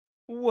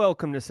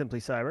Welcome to Simply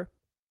Cyber.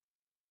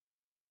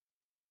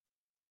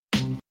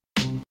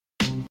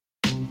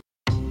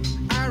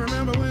 I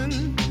remember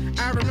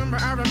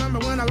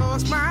when I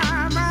lost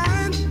my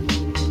mind.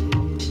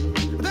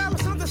 There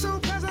was something so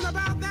pleasant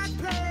about that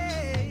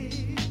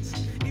place.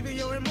 Even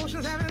your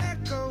emotions have an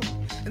echo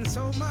in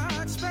so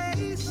much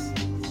space.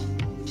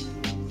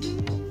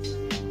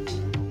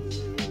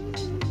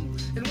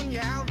 And when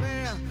you're out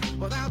there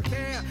without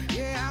care,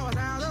 yeah, I was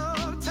out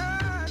of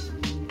touch.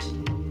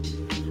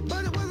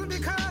 But it wasn't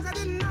because I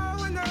didn't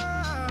know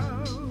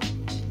enough.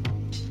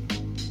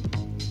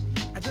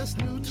 I just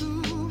knew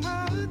too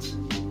much.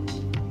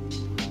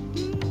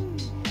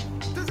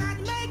 Does that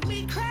make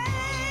me crazy?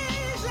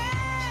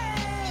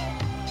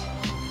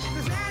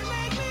 Does that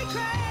make me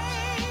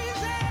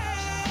crazy?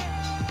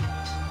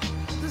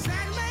 Does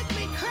that make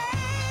me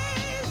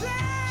crazy?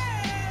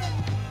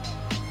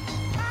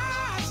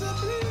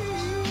 Possibly.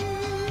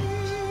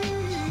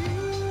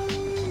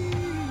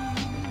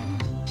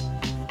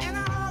 And I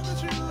hope that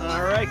you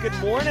All right, good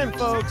morning,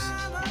 folks.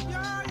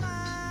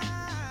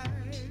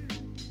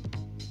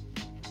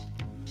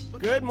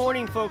 Good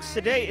morning, folks.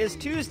 Today is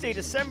Tuesday,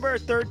 December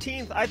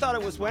 13th. I thought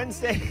it was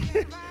Wednesday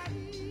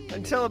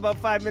until about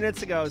 5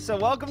 minutes ago. So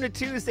welcome to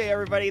Tuesday,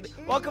 everybody.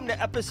 Welcome to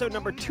episode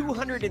number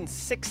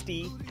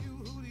 260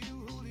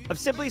 of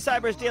Simply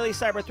Cyber's Daily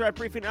Cyber Threat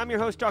Briefing. I'm your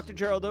host, Dr.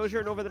 Gerald Dozier,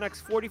 and over the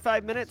next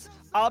 45 minutes,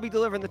 I'll be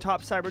delivering the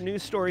top cyber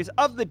news stories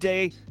of the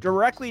day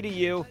directly to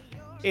you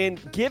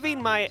and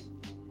giving my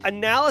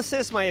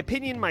analysis, my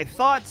opinion, my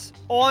thoughts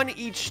on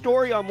each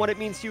story, on what it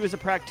means to you as a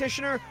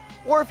practitioner,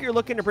 or if you're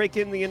looking to break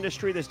in the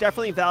industry. There's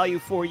definitely value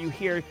for you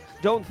here.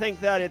 Don't think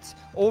that it's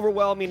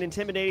overwhelming,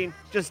 intimidating.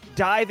 Just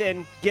dive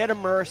in, get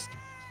immersed,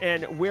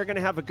 and we're going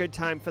to have a good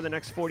time for the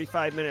next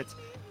 45 minutes.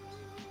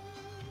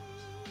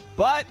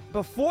 But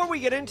before we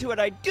get into it,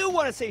 I do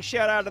want to say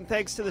shout out and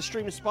thanks to the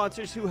stream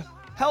sponsors who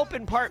help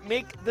in part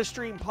make the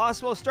stream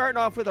possible,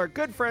 starting off with our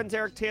good friends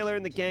Eric Taylor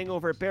and the gang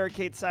over at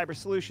Barricade Cyber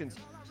Solutions.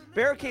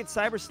 Barricade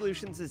Cyber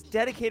Solutions is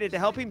dedicated to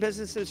helping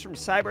businesses from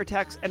cyber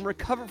attacks and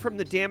recover from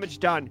the damage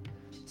done.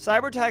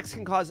 Cyber attacks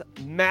can cause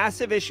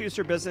massive issues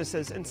for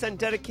businesses and send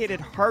dedicated,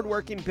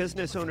 hardworking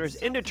business owners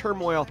into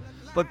turmoil,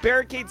 but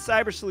Barricade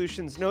Cyber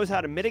Solutions knows how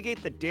to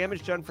mitigate the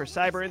damage done for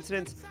cyber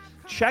incidents.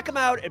 Check them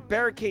out at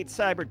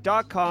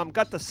barricadecyber.com.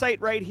 Got the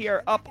site right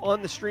here up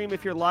on the stream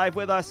if you're live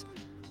with us.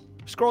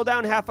 Scroll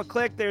down half a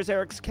click. There's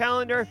Eric's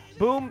calendar.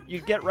 Boom,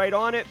 you get right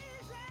on it.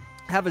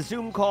 Have a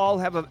Zoom call,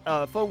 have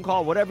a phone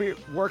call, whatever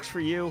works for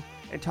you,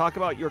 and talk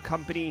about your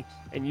company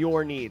and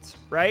your needs,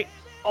 right?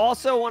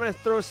 Also want to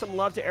throw some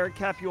love to Eric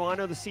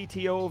Capuano, the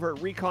CTO over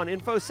at Recon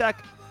InfoSec.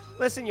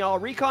 Listen, y'all,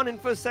 Recon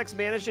InfoSec's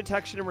Managed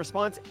Detection and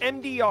Response,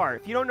 MDR.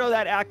 If you don't know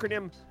that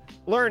acronym,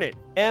 learn it.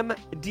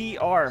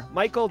 MDR,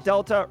 Michael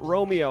Delta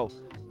Romeo.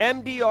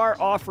 MDR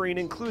offering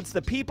includes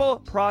the people,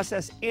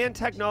 process, and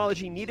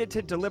technology needed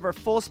to deliver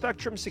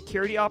full-spectrum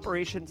security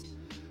operations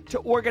to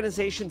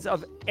organizations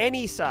of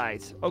any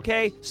size,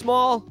 okay?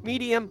 Small,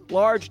 medium,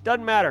 large,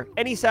 doesn't matter,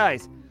 any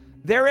size.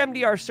 Their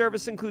MDR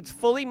service includes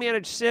fully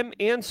managed SIM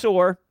and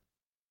SOAR,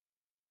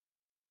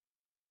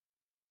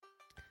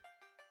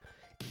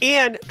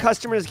 and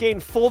customers gain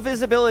full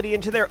visibility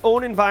into their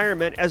own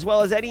environment, as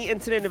well as any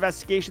incident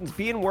investigations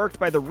being worked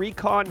by the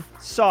Recon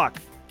SOC.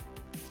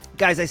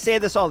 Guys, I say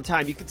this all the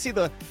time. You can see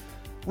the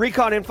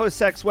Recon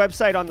InfoSec's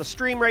website on the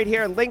stream right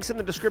here, links in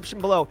the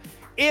description below.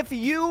 If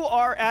you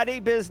are at a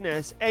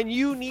business and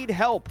you need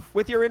help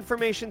with your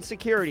information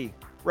security,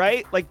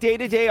 right? Like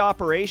day-to-day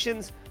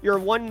operations, you're a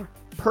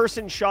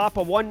one-person shop,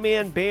 a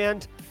one-man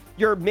band,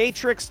 you're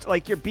matrixed,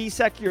 like you're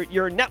BSEC,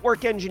 you're a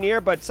network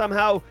engineer, but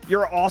somehow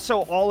you're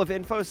also all of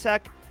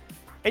InfoSec,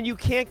 and you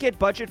can't get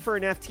budget for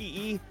an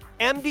FTE,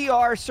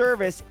 MDR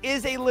service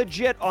is a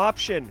legit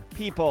option,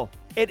 people.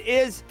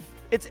 It's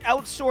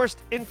outsourced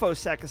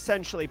InfoSec,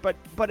 essentially, but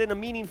in a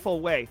meaningful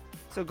way.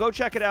 So go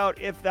check it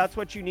out if that's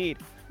what you need.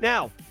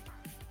 Now,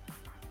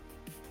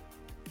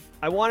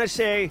 I want to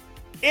say,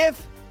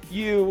 if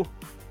you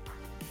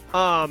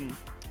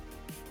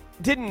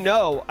didn't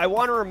know, I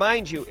want to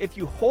remind you, if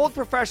you hold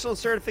professional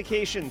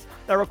certifications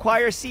that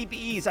require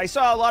CPEs, I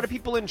saw a lot of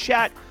people in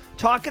chat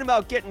talking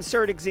about getting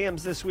cert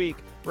exams this week,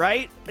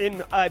 right?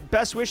 And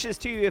best wishes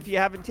to you if you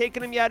haven't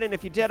taken them yet, and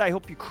if you did, I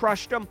hope you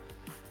crushed them.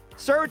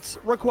 Certs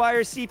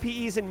require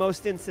CPEs in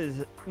most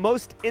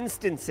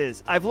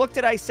instances. I've looked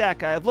at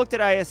ISACA, I've looked at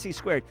ISC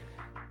squared.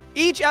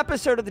 Each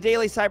episode of the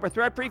Daily Cyber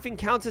Threat Briefing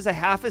counts as a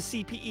half a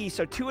CPE,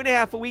 so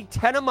 2.5 a week,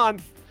 10 a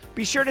month.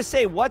 Be sure to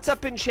say what's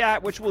up in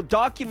chat, which will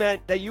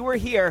document that you were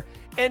here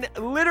and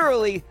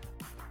literally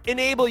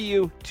enable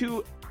you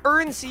to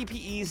earn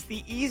CPEs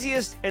the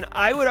easiest and,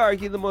 I would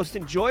argue, the most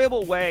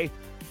enjoyable way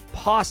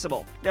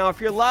possible. Now, if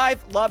you're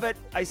live, love it.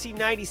 I see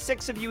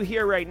 96 of you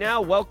here right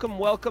now. Welcome,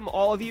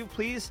 all of you.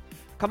 Please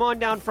come on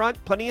down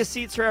front. Plenty of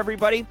seats for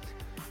everybody.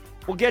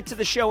 We'll get to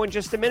the show in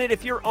just a minute.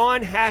 If you're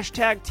on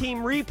hashtag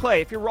Team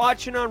Replay, if you're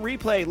watching on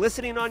replay,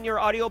 listening on your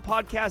audio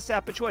podcast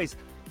app of choice,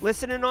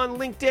 listening on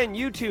LinkedIn,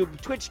 YouTube,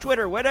 Twitch,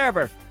 Twitter,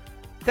 whatever,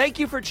 Thank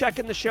you for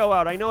checking the show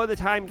out. I know the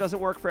time doesn't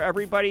work for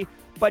everybody,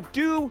 but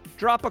do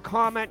drop a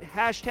comment,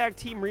 hashtag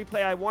Team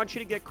Replay. I want you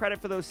to get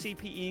credit for those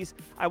CPEs.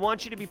 I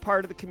want you to be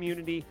part of the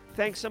community.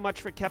 Thanks so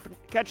much for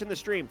catching the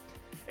stream.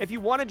 If you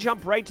want to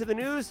jump right to the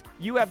news,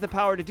 you have the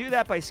power to do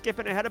that by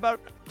skipping ahead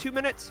about 2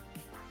 minutes.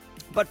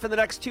 But for the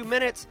next 2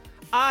 minutes,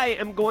 I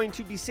am going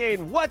to be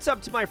saying what's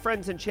up to my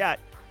friends in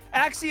chat.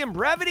 Axiom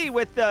Brevity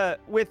with the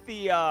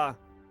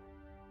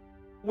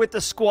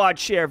squad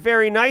share.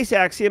 Very nice,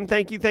 Axiom.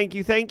 Thank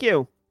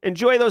you.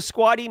 Enjoy those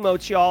squad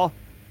emotes, y'all.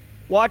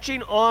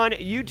 Watching on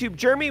YouTube,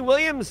 Jeremy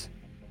Williams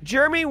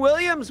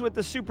with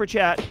the super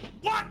chat.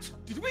 What?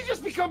 Did we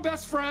just become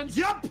best friends?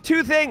 Yep.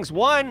 2 things.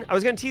 1, I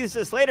was going to tease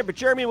this later, but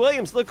Jeremy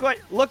Williams, look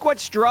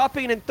what's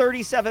dropping in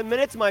 37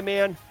 minutes, my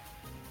man.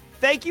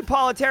 Thank you,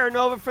 Paula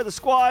Terranova, for the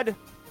squad.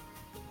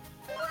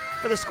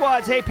 For the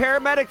squads. Hey,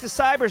 Paramedic to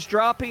Cyber's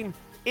dropping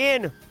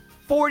in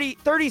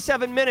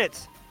 37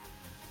 minutes.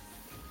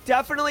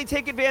 Definitely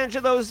take advantage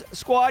of those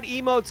squad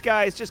emotes,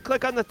 guys. Just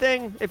click on the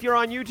thing. If you're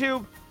on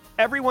YouTube,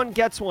 everyone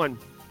gets one.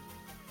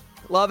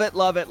 Love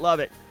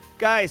it.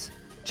 Guys,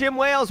 Jim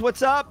Wales,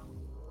 what's up?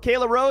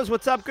 Kayla Rose,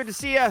 what's up? Good to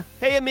see you.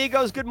 Hey,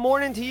 amigos, good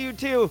morning to you,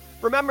 too.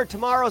 Remember,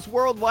 tomorrow's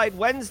Worldwide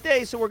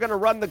Wednesday, so we're going to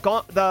run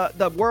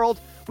the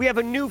world. We have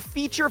a new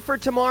feature for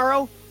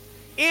tomorrow.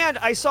 And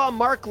I saw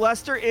Mark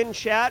Lester in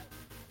chat.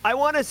 I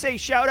want to say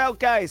shout out,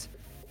 guys.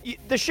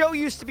 The show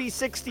used to be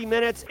 60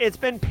 minutes. It's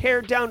been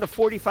pared down to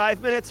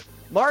 45 minutes.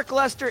 Mark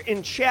Lester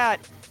in chat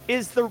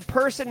is the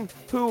person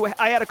who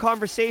I had a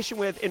conversation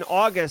with in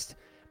August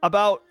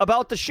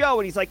about the show,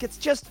 and he's like, it's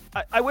just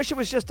I wish it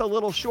was just a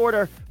little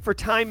shorter for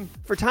time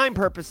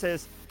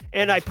purposes.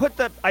 And I put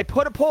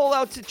a poll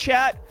out to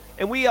chat,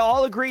 and we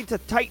all agreed to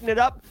tighten it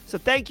up. So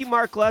thank you,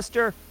 Mark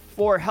Lester,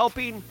 for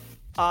helping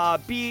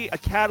be a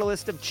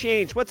catalyst of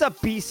change. What's up,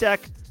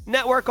 BSEC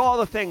Network? All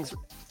the things.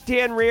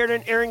 Dan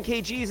Reardon, Aaron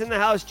KG's in the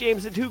house,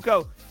 James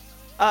Atuko,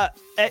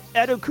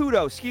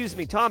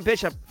 Edukudo, Tom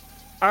Bishop.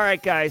 All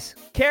right, guys.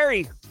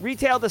 Carrie,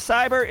 Retail to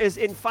Cyber is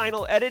in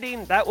final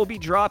editing. That will be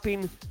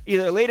dropping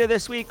either later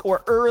this week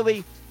or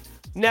early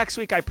next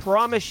week, I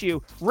promise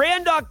you.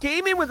 Randock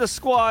Gaming with a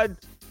squad.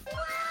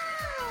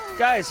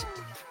 Guys,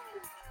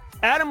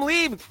 Adam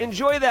Lieb,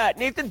 enjoy that.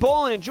 Nathan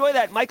Bolin, enjoy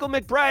that. Michael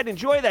McBride,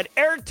 enjoy that.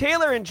 Eric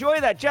Taylor, enjoy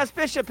that. Jess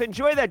Bishop,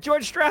 enjoy that.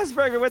 George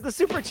Strasburger with the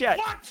super chat.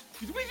 What?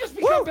 Did we just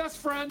become best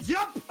friends?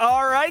 Yep.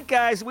 All right,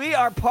 guys, we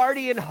are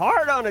partying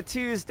hard on a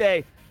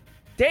Tuesday.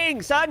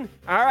 Dang, son.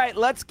 All right,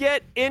 let's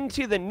get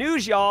into the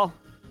news, y'all.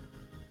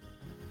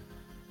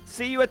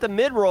 See you at the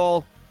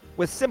mid-roll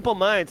with Simple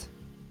Minds.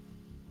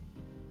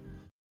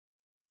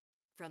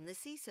 From the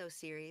CISO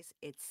series,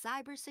 it's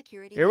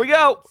cybersecurity. Here we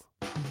go.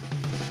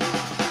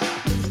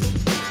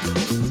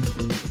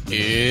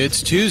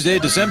 It's Tuesday,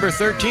 December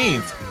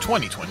 13th,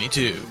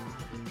 2022.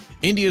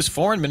 India's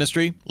foreign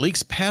ministry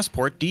leaks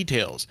passport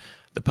details.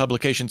 The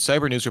publication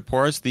Cyber News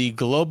reports the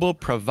Global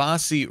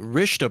Pravasi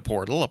Rishta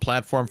portal, a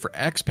platform for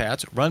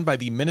expats run by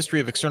the Ministry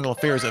of External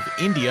Affairs of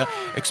India,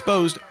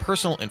 exposed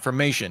personal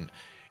information.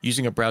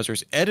 Using a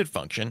browser's edit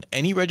function,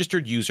 any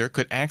registered user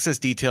could access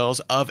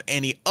details of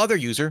any other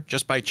user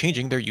just by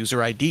changing their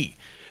user ID.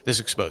 This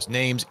exposed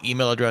names,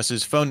 email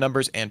addresses, phone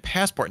numbers, and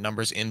passport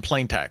numbers in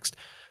plain text.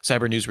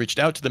 Cyber News reached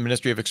out to the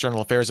Ministry of External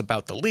Affairs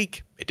about the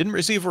leak. It didn't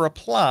receive a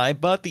reply,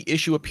 but the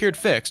issue appeared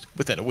fixed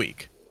within a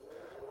week.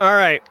 All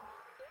right.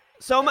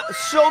 So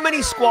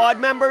many squad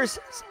members.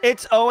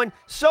 It's Owen.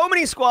 So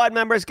many squad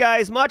members,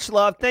 guys. Much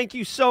love. Thank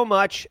you so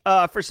much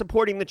for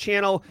supporting the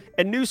channel.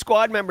 And new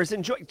squad members,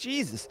 enjoy.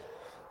 Jesus.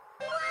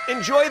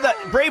 Enjoy the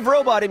Brave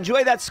Robot.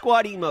 Enjoy that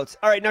squad emotes.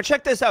 All right, now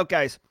check this out,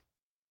 guys.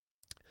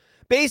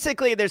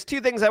 Basically, there's 2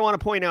 things I want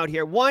to point out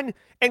here. One,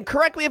 and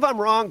correct me if I'm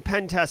wrong,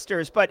 pen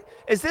testers, but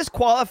does this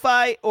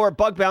qualify, or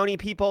bug bounty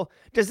people,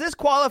 does this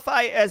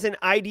qualify as an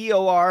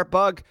IDOR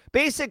bug?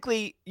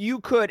 Basically, you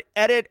could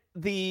edit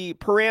the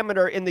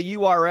parameter in the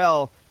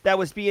URL that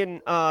was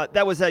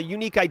that was a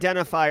unique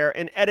identifier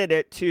and edit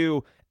it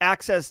to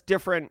access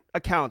different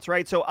accounts,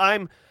 right? So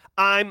I'm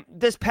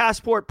this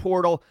passport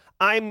portal.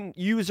 I'm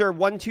user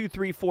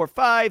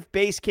 12345.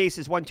 Base case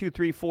is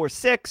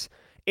 12346.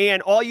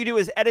 And all you do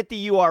is edit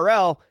the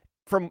URL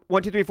from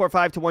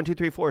 12345 to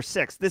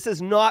 12346. This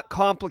is not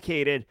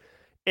complicated,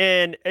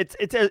 and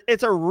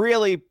it's a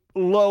really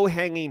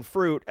low-hanging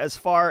fruit as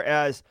far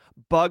as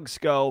bugs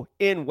go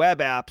in web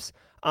apps.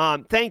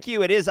 Thank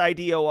you. It is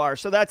IDOR.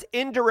 So that's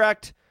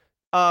indirect,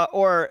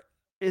 or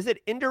is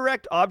it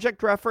indirect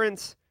object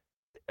reference?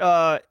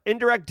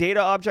 Indirect data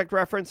object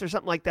reference or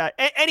something like that.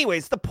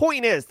 Anyways, the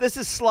point is, this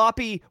is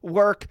sloppy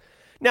work.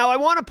 Now, I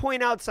want to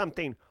point out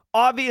something.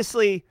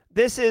 Obviously,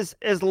 this is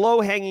as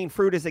low-hanging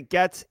fruit as it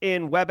gets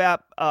in web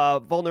app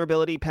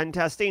vulnerability pen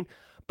testing.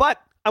 But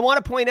I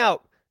want to point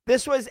out,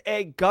 this was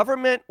a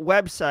government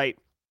website.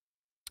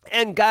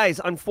 And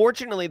guys,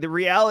 unfortunately, the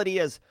reality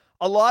is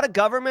a lot of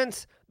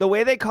governments, the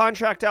way they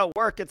contract out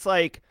work, it's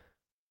like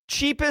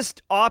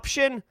cheapest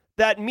option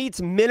that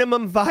meets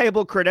minimum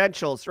viable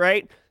credentials,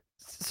 right?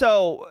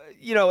 So,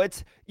 you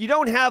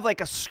don't have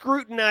like a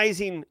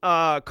scrutinizing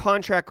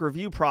contract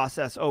review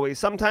process always.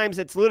 Sometimes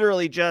it's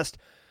literally just,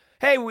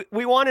 hey,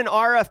 we want an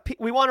RFP,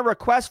 we want a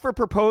request for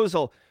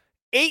proposal.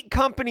 8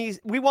 companies,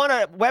 we want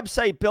a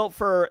website built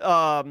for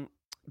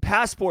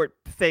passport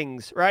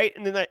things, right?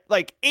 And then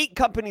like 8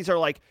 companies are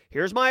like,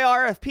 here's my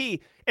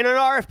RFP. And an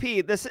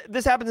RFP,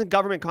 this happens in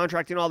government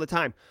contracting all the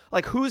time.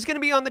 Like, who's going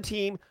to be on the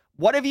team?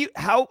 What web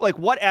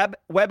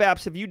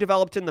apps have you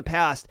developed in the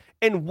past?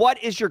 And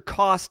what is your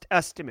cost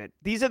estimate?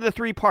 These are the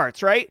 3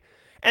 parts, right?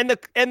 And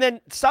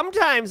then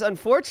sometimes,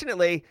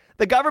 unfortunately,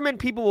 the government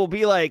people will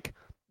be like,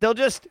 they'll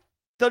just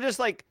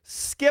like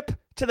skip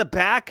to the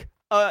back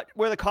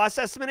where the cost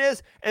estimate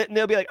is, and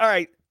they'll be like, all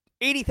right,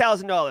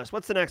 $80,000.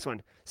 What's the next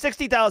one?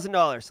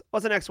 $60,000.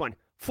 What's the next one?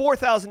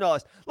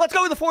 $4,000. Let's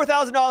go with the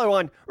 $4,000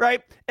 one,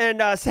 right?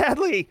 And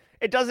sadly,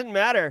 it doesn't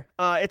matter.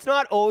 It's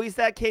not always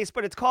that case,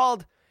 but it's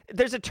called.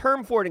 There's a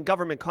term for it in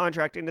government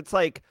contracting. It's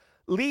like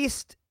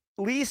least.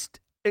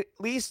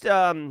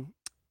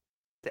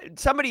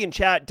 Somebody in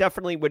chat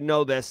definitely would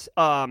know this.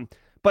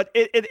 But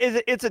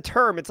it's a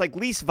term. It's like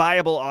least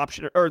viable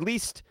option or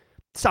least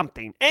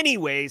something.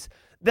 Anyways,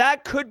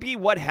 that could be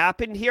what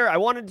happened here. I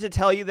wanted to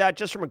tell you that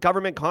just from a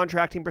government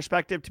contracting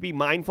perspective, to be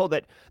mindful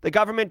that the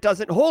government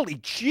doesn't. Holy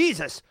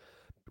Jesus!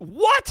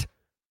 What?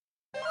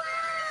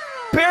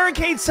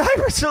 Barricade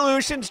Cyber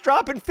Solutions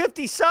dropping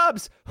 50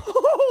 subs.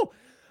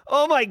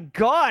 Oh my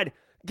God!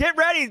 Get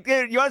ready.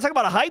 You want to talk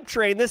about a hype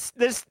train? This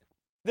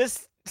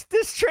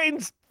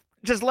train's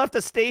just left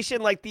the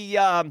station like the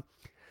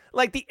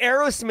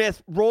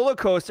Aerosmith roller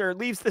coaster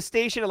leaves the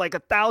station at like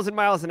 1,000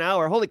 miles an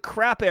hour. Holy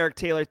crap, Eric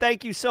Taylor.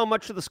 Thank you so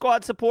much for the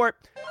squad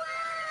support.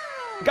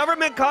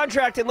 Government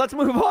contracting. Let's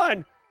move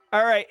on.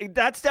 All right.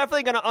 That's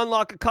definitely going to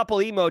unlock a couple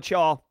emotes,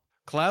 y'all.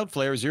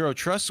 Cloudflare Zero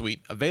Trust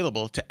Suite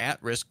available to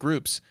at-risk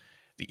groups.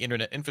 The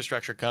internet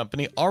infrastructure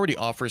company already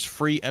offers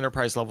free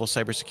enterprise-level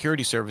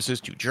cybersecurity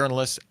services to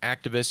journalists,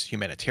 activists,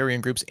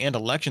 humanitarian groups, and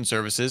election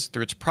services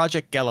through its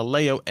Project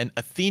Galileo and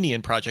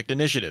Athenian project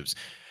initiatives.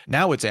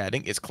 Now it's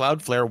adding its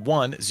Cloudflare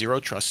One Zero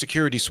Trust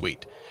Security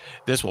Suite.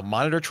 This will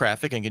monitor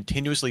traffic and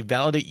continuously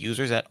validate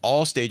users at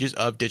all stages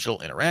of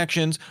digital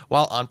interactions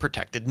while on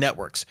protected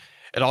networks.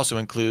 It also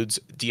includes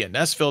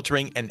DNS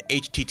filtering and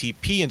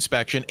HTTP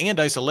inspection and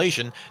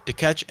isolation to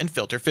catch and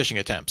filter phishing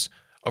attempts.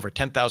 Over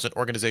 10,000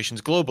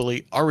 organizations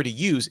globally already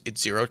use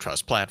its Zero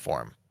Trust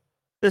platform.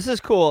 This is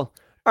cool.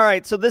 All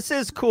right, so this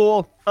is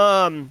cool.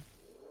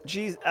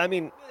 Geez, I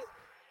mean,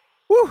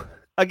 whew.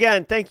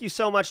 Again, thank you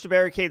so much to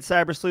Barricade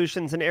Cyber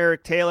Solutions and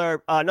Eric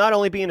Taylor, not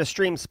only being a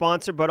stream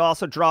sponsor, but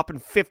also dropping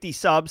 50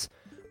 subs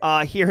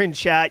here in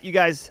chat. You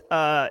guys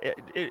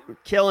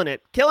killing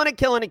it.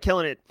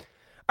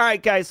 All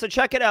right, guys, so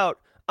check it out.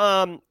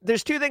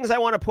 There's 2 things I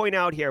want to point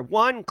out here.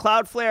 One,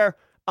 Cloudflare,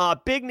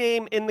 big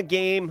name in the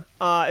game.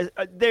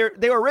 They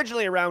were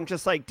originally around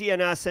just like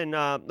DNS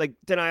and like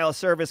denial of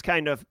service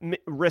kind of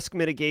risk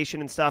mitigation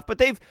and stuff, but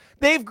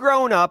they've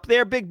grown up.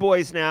 They're big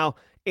boys now.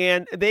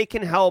 And they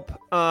can help.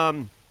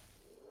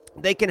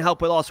 They can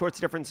help with all sorts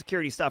of different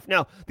security stuff.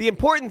 Now, the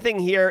important thing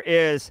here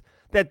is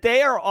that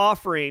they are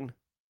offering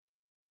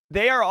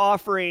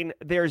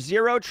their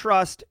Zero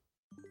Trust,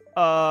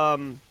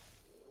 their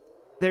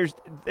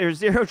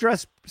Zero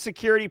Trust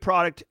security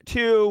product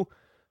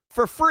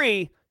for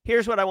free.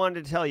 Here's what I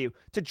wanted to tell you: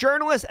 to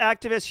journalists,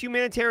 activists,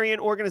 humanitarian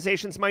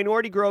organizations,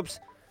 minority groups,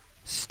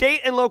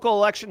 state and local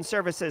election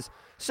services.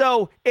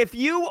 So, if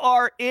you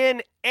are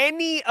in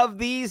any of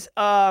these,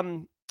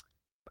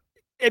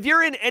 if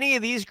you're in any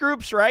of these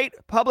groups, right?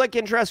 Public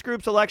interest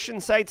groups, election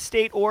sites,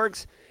 state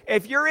orgs.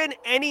 If you're in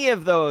any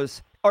of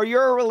those, or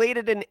you're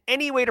related in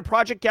any way to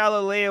Project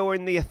Galileo or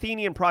in the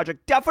Athenian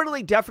project,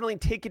 definitely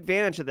take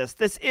advantage of this.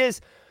 This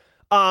is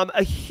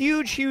a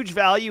huge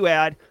value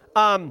add.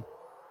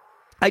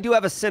 I do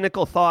have a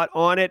cynical thought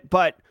on it,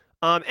 but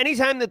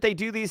anytime that they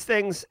do these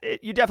things,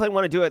 you definitely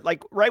want to do it.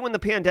 Like right when the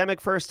pandemic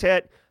first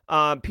hit,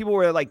 people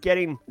were like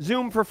getting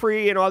Zoom for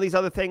free and all these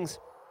other things.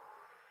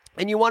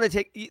 And you want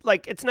to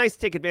it's nice to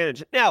take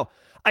advantage. Now,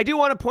 I do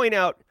want to point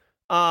out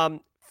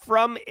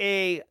from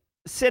a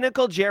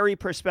cynical Jerry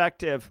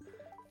perspective,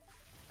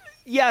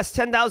 yes,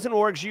 10,000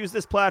 orgs use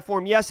this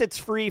platform. Yes, it's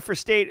free for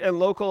state and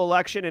local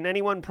election and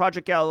anyone,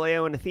 Project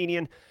Galileo and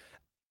Athenian.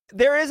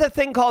 There is a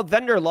thing called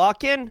vendor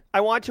lock-in. I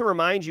want to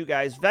remind you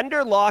guys,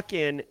 vendor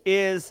lock-in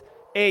is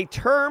a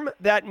term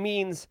that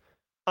means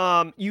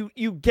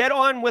you get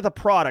on with a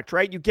product,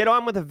 right? You get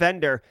on with a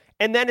vendor,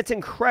 and then it's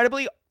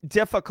incredibly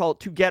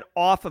difficult to get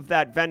off of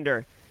that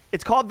vendor.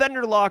 It's called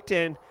vendor locked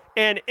in,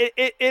 and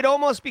it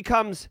almost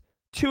becomes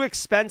too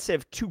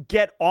expensive to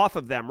get off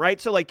of them,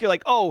 right? So like you're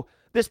like, oh,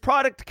 this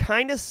product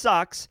kind of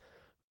sucks,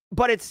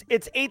 but it's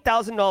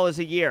 $8,000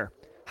 a year.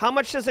 How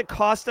much does it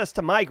cost us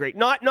to migrate?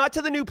 Not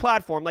to the new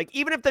platform. Like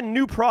even if the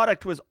new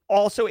product was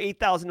also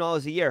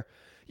 $8,000 a year,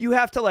 you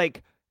have to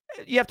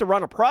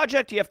run a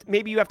project.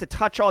 Maybe you have to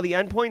touch all the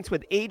endpoints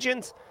with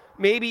agents.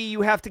 Maybe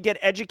you have to get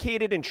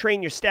educated and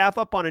train your staff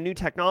up on a new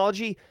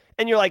technology.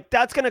 And you're like,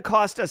 that's going to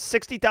cost us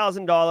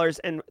 $60,000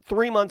 and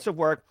 3 months of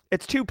work.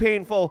 It's too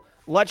painful.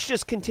 Let's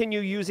just continue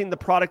using the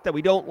product that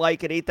we don't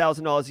like at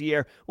 $8,000 a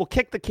year. We'll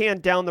kick the can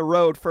down the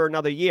road for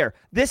another year.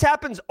 This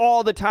happens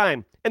all the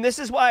time. And this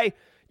is why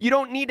you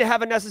don't need to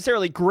have a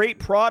necessarily great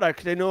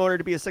product in order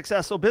to be a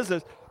successful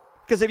business.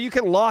 Because if you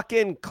can lock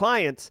in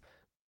clients,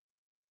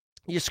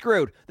 you're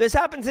screwed. This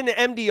happens in the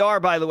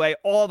MDR, by the way,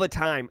 all the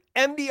time.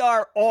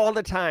 MDR all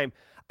the time.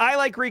 I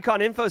like Recon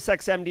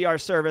InfoSec's MDR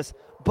service,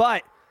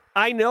 but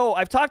I know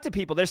I've talked to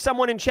people. There's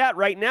someone in chat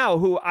right now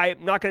who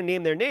I'm not going to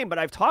name their name, but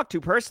I've talked to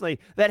personally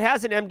that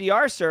has an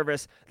MDR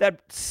service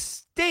that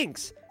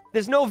stinks.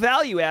 There's no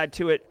value add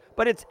to it,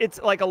 but it's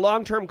like a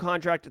long-term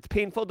contract. It's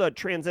painful to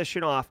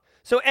transition off.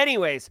 So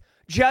anyways,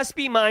 just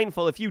be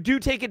mindful. If you do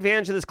take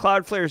advantage of this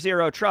Cloudflare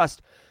Zero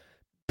Trust,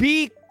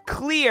 be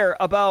clear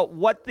about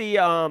what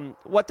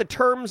the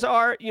terms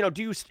are. You know,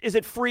 is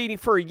it free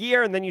for a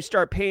year and then you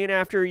start paying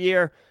after a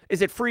year?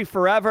 Is it free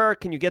forever?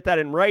 Can you get that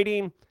in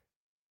writing?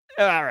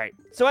 All right.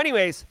 So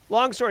anyways,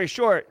 long story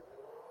short,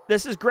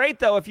 this is great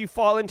though if you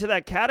fall into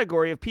that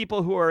category of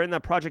people who are in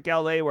that Project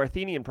LA or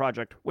Athenian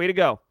project. Way to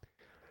go.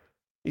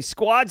 These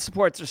squad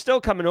supports are still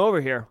coming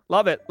over here.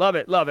 Love it, love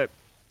it, love it.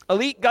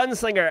 Elite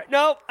Gunslinger.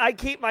 No, I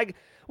keep my...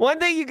 One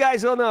thing you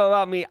guys will know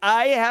about me,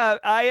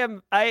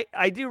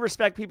 I do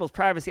respect people's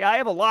privacy. I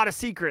have a lot of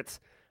secrets.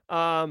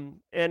 And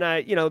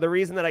the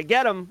reason that I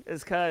get them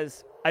is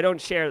because I don't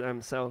share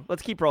them. So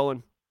let's keep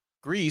rolling.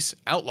 Greece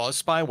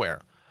outlaws spyware.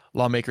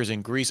 Lawmakers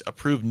in Greece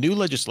approved new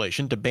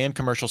legislation to ban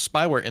commercial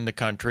spyware in the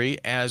country,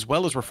 as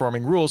well as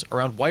reforming rules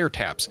around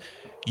wiretaps.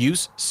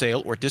 Use,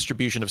 sale, or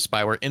distribution of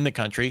spyware in the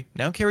country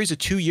now carries a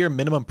 2-year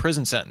minimum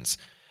prison sentence.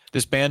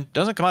 This ban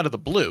doesn't come out of the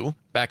blue.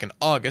 Back in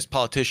August,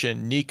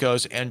 politician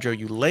Nikos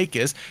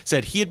Androulakis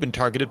said he had been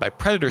targeted by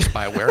predator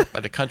spyware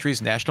by the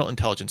country's National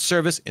Intelligence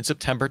Service in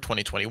September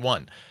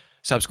 2021.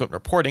 Subsequent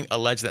reporting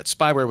alleged that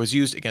spyware was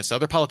used against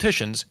other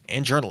politicians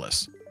and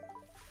journalists.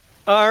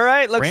 All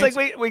right, looks like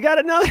we got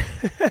another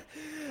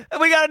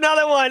we got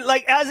another one.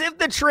 Like as if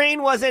the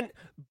train wasn't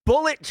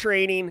bullet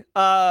training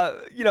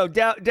down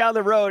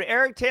the road.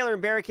 Eric Taylor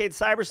and Barricade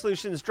Cyber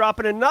Solutions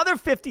dropping another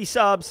 50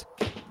 subs.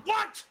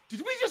 What?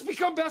 Did we just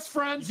become best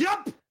friends?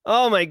 Yep.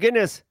 Oh my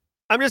goodness.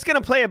 I'm just going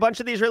to play a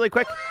bunch of these really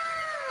quick.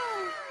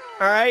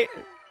 All right.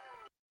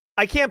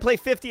 I can't play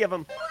 50 of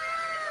them.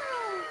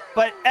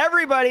 But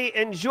everybody,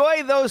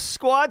 enjoy those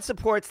squad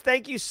supports.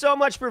 Thank you so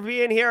much for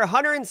being here.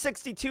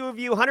 162 of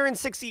you,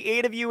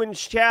 168 of you in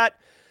chat.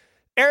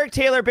 Eric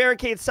Taylor,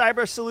 Barricade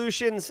Cyber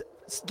Solutions,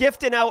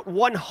 gifting out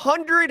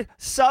 100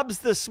 subs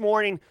this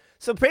morning.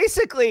 So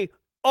basically,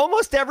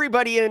 almost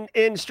everybody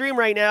in stream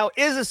right now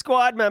is a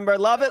squad member.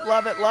 Love it,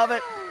 love it, love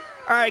it.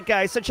 All right,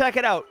 guys, so check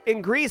it out.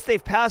 In Greece,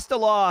 they've passed a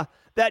law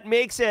that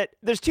makes it...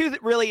 There's two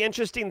really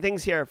interesting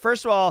things here.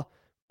 First of all,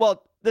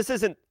 well, this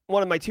isn't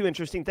one of my two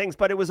interesting things,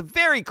 but it was a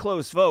very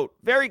close vote.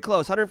 Very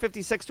close,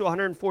 156 to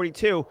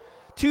 142.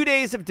 2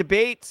 days of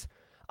debates.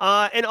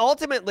 And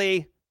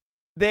ultimately,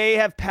 they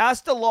have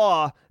passed a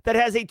law that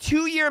has a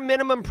 2-year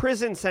minimum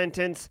prison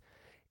sentence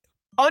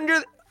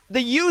under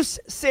the use,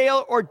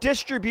 sale, or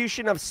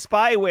distribution of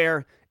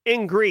spyware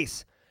in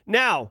Greece.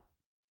 Now,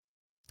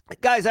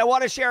 guys, I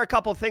want to share a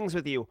couple things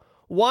with you.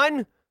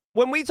 One,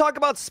 when we talk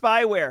about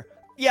spyware,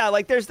 yeah,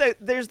 like there's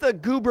the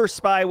Goober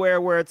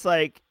spyware where it's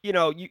like,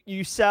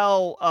 you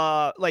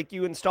sell, like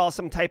you install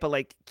some type of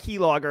like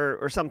keylogger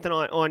or something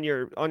on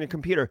your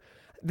computer.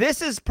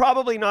 This is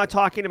probably not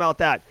talking about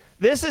that.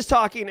 This is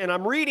talking, and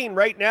I'm reading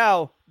right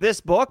now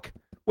this book,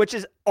 which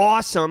is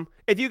awesome.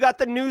 If you got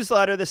the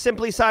newsletter, the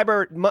Simply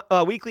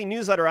Cyber weekly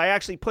newsletter, I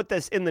actually put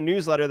this in the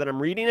newsletter that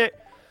I'm reading it.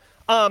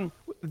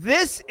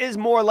 This is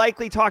more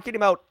likely talking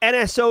about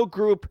NSO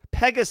Group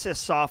Pegasus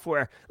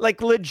software,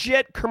 like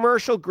legit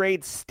commercial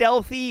grade,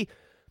 stealthy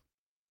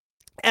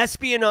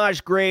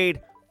espionage grade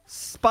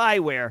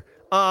spyware.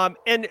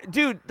 And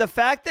dude, the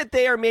fact that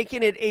they are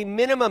making it a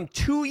minimum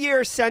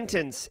 2-year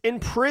sentence in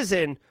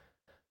prison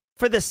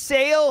for the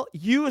sale,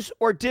 use,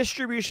 or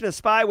distribution of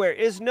spyware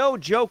is no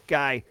joke,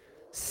 guy.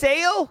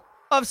 Sale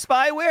of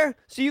spyware?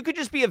 So you could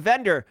just be a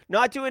vendor,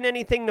 not doing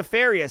anything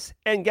nefarious.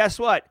 And guess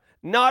what?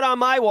 Not on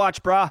my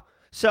watch, brah.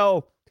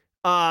 So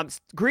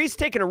Greece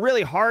taking a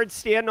really hard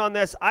stand on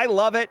this. I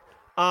love it.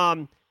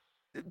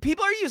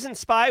 People are using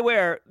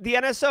spyware. The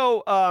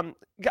NSO,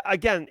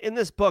 again, in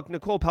this book,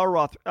 Nicole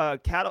Pelleroth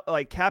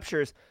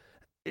captures,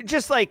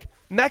 just like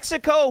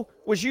Mexico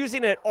was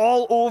using it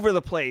all over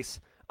the place.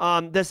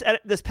 This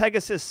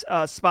Pegasus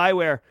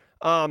spyware.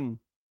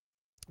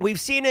 We've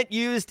seen it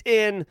used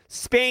in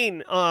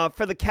Spain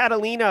for the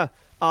Catalina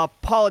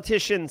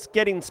politicians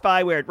getting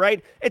spyware,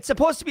 right? It's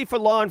supposed to be for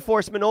law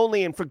enforcement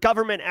only and for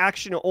government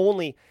action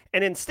only.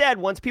 And instead,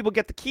 once people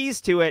get the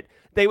keys to it,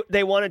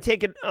 they want to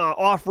take it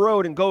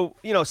off-road and go,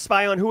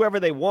 spy on whoever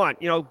they want.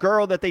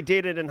 Girl that they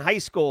dated in high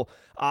school,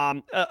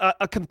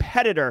 a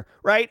competitor,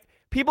 right?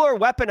 People are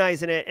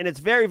weaponizing it, and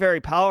it's very,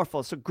 very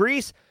powerful. So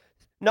Greece,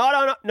 not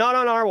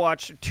on our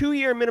watch.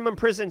 2-year minimum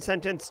prison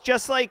sentence,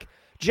 just like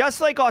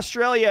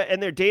Australia and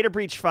their data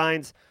breach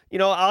fines.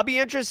 I'll be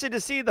interested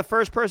to see the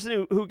first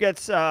person who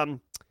gets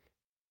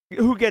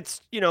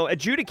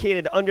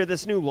adjudicated under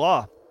this new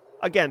law.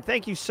 again,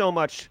 thank you so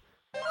much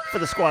for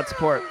the squad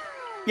support.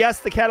 Yes,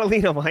 the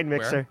Catalina wine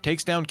mixer.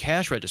 Takes down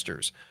cash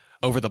registers.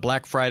 Over the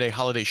Black Friday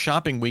holiday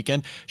shopping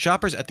weekend,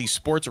 shoppers at the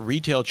sports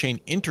retail chain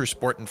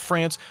Intersport in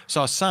France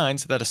saw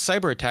signs that a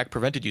cyber attack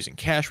prevented using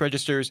cash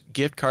registers,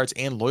 gift cards,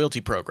 and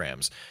loyalty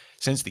programs.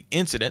 Since the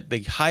incident,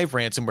 the Hive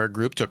ransomware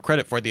group took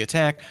credit for the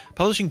attack,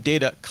 publishing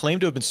data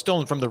claimed to have been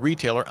stolen from the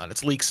retailer on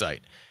its leak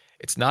site.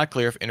 It's not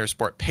clear if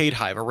Intersport paid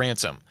Hive a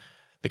ransom.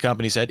 The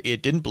company said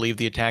it didn't believe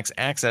the attacks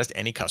accessed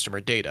any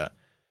customer data.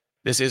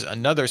 This is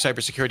another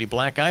cybersecurity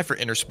black eye for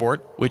Intersport,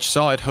 which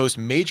saw it host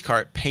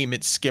MageCart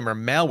payment skimmer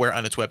malware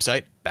on its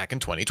website back in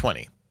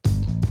 2020.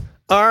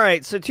 All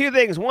right, so two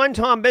things. One,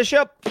 Tom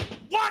Bishop.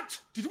 What?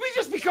 Did we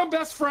just become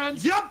best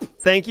friends? Yep.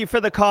 Thank you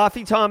for the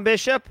coffee, Tom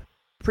Bishop.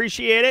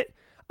 Appreciate it.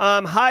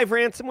 Hive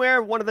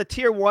Ransomware, one of the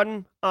tier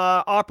 1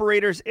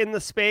 operators in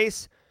the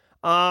space,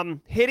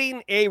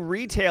 hitting a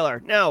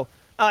retailer. Now,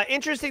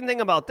 interesting thing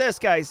about this,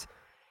 guys,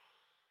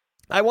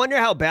 I wonder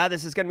how bad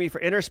this is going to be for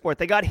Intersport.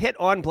 They got hit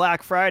on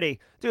Black Friday.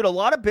 Dude, a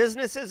lot of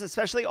businesses,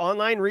 especially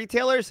online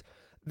retailers,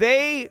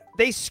 they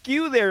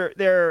skew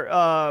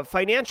their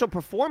financial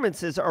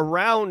performances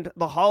around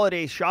the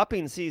holiday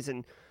shopping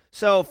season.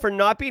 So for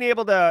not being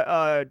able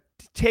to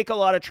take a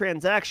lot of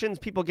transactions,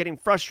 people getting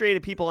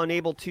frustrated, people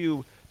unable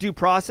to do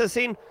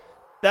processing,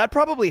 that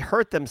probably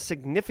hurt them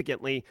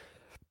significantly.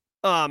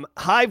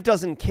 Hive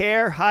doesn't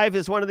care. Hive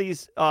is one of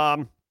these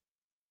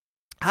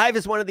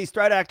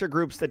threat actor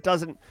groups that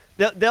doesn't.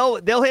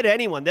 They'll hit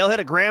anyone. They'll hit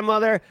a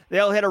grandmother.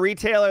 They'll hit a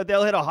retailer.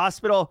 They'll hit a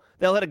hospital.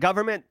 They'll hit a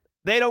government.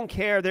 They don't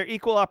care. They're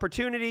equal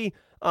opportunity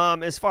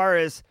as far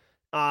as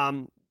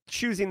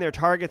choosing their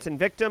targets and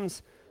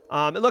victims.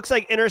 It looks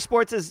like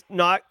Intersports is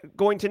not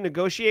going to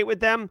negotiate with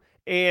them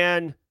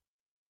and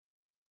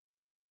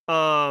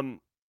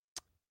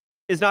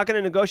is not going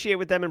to negotiate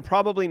with them and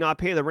probably not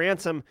pay the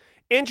ransom.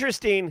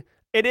 Interesting.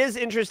 It is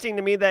interesting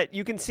to me that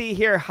you can see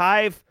here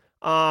Hive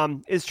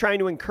is trying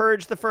to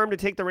encourage the firm to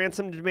take the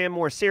ransom demand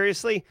more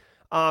seriously,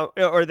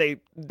 or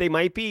they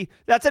might be.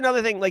 That's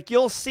another thing. Like,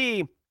 you'll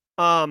see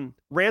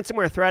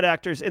ransomware threat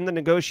actors in the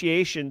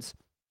negotiations,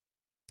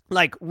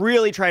 like,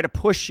 really try to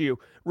push you.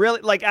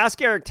 Really, like,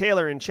 ask Eric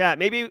Taylor in chat.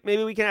 Maybe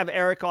we can have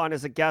Eric on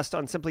as a guest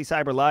on Simply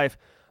Cyber Live.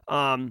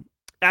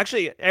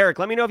 Actually, Eric,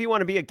 let me know if you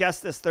want to be a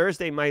guest this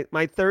Thursday.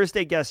 My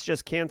Thursday guest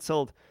just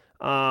canceled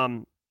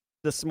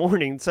this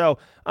morning, so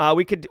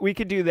we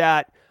could do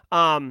that.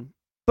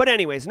 But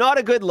anyways, not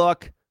a good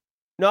look.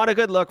 Not a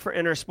good look for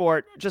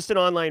Intersport, just an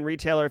online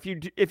retailer.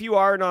 If you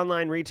are an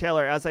online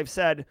retailer, as I've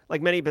said,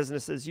 like many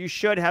businesses, you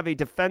should have a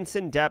defense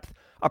in depth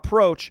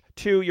approach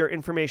to your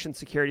information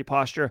security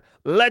posture.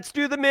 Let's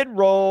do the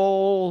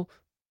mid-roll.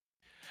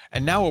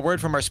 And now a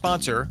word from our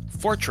sponsor,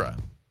 Fortra.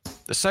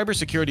 The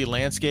cybersecurity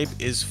landscape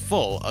is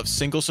full of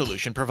single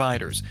solution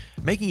providers,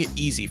 making it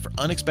easy for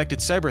unexpected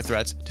cyber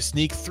threats to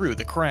sneak through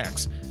the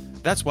cracks.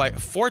 That's why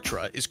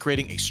Fortra is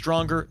creating a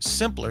stronger,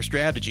 simpler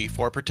strategy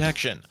for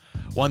protection,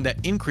 one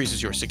that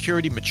increases your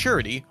security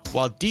maturity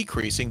while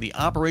decreasing the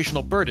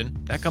operational burden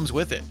that comes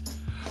with it.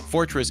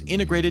 Fortra's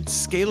integrated,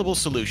 scalable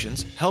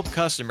solutions help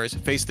customers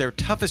face their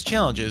toughest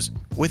challenges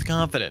with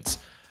confidence.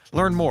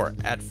 Learn more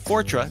at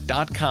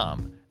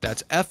Fortra.com.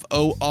 That's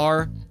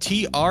Fortra.com.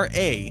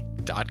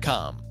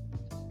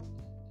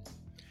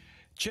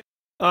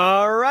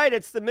 All right,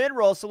 it's the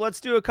mid-roll, so let's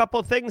do a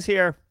couple things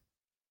here.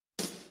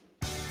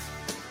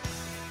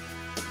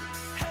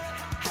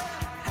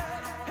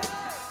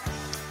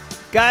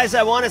 Guys,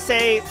 I want to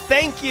say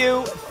thank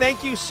you.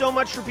 Thank you so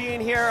much for being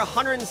here.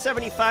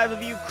 175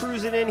 of you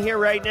cruising in here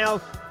right now.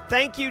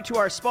 Thank you to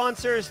our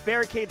sponsors,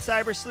 Barricade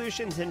Cyber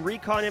Solutions and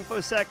Recon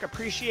InfoSec.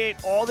 Appreciate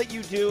all that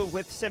you do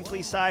with Simply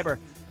Cyber.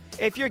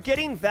 If you're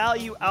getting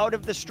value out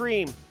of the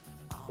stream,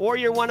 or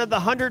you're one of the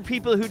 100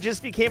 people who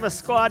just became a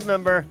squad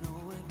member,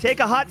 take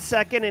a hot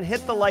second and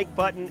hit the like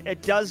button.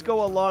 It does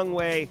go a long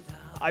way.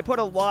 I put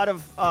a lot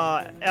of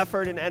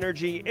effort and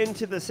energy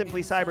into the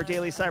Simply Cyber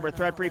Daily Cyber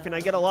Threat Briefing.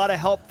 I get a lot of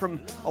help from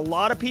a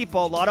lot of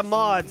people, a lot of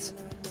mods.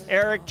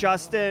 Eric,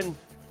 Justin,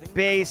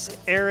 Base,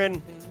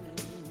 Aaron,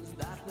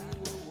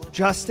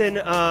 Justin,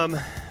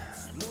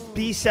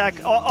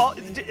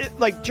 BSEC,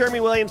 like Jeremy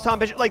Williams, Tom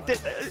Bishop. Like,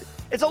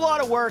 it's a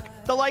lot of work.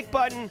 The like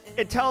button,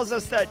 it tells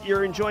us that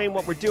you're enjoying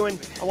what we're doing.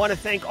 I want to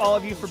thank all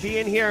of you for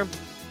being here.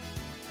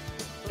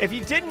 If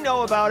you didn't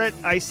know about it,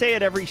 I say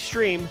it every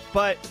stream,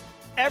 but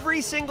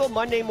every single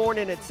Monday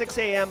morning at 6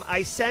 a.m.,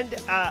 I send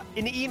an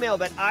email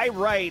that I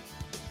write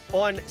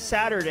on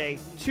Saturday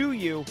to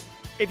you.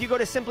 If you go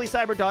to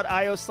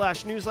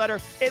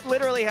simplycyber.io/newsletter, it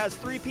literally has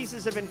 3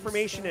 pieces of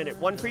information in it.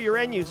 One for your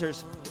end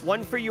users,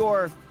 one for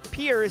your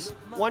peers,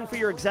 one for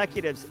your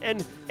executives.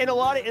 And in a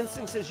lot of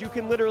instances, you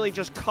can literally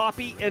just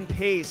copy and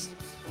paste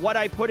what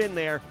I put in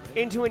there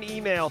into an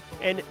email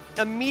and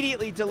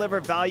immediately deliver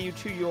value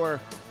to your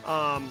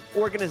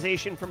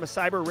organization from a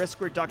cyber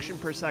risk reduction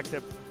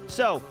perspective.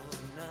 So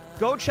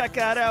go check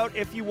that out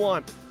if you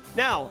want.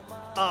 Now,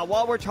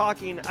 while we're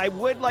talking, I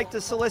would like to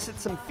solicit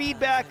some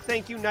feedback.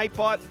 Thank you,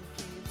 Nightbot.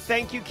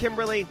 Thank you,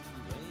 Kimberly.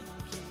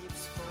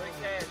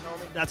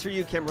 That's for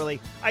you, Kimberly.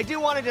 I do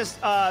want to just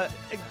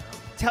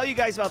tell you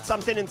guys about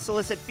something and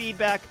solicit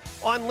feedback.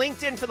 On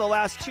LinkedIn for the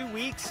last 2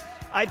 weeks,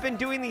 I've been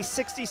doing these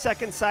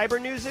 60-second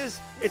cyber newses.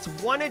 It's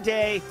one a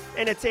day,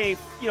 and it's a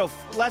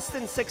less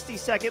than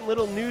 60-second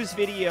little news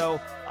video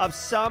of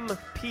some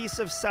piece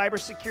of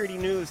cybersecurity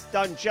news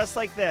done just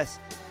like this.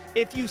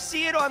 If you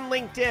see it on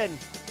LinkedIn,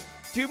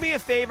 do me a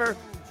favor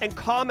and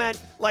comment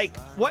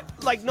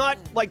not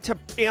to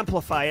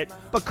amplify it,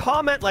 but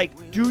comment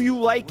do you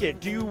like it?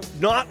 Do you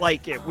not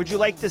like it? Would you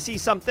like to see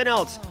something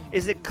else?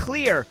 Is it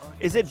clear?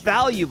 Is it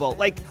valuable?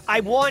 I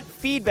want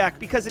feedback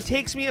because it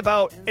takes me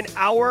about an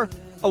hour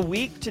a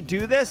week to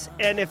do this,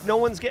 and if no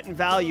one's getting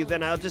value,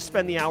 then I'll just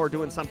spend the hour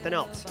doing something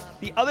else.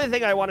 The other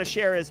thing I want to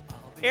share is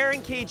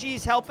Aaron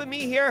KG's helping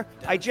me here.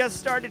 I just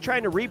started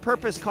trying to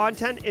repurpose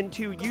content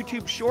into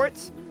YouTube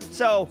Shorts.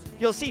 So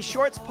you'll see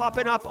shorts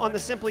popping up on the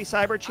Simply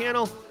Cyber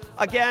channel.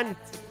 Again,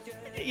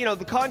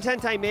 the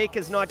content I make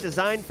is not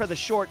designed for the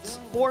shorts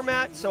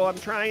format, so I'm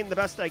trying the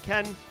best I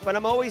can, but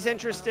I'm always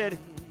interested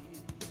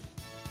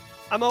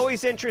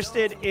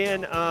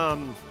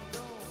in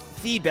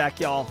feedback,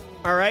 y'all.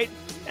 All right?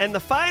 And the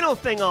final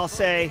thing I'll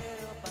say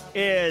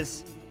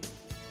is,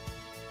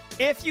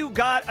 if you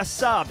got a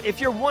sub,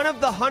 if you're one of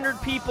the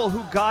 100 people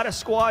who got a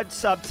squad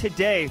sub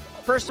today,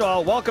 first of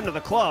all, welcome to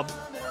the club.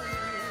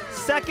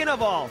 Second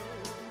of all,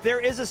 there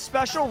is a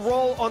special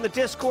role on the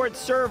Discord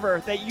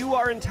server that you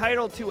are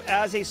entitled to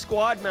as a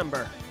squad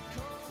member.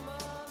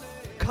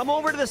 Come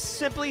over to the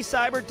Simply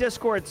Cyber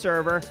Discord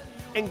server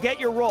and get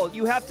your role.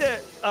 You have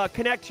to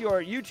connect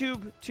your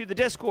YouTube to the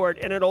Discord,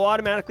 and it'll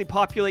automatically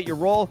populate your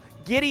role.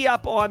 Giddy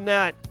up on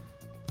that.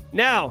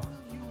 Now,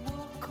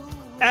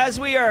 as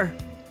we are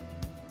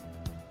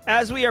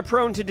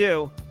prone to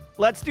do,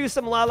 let's do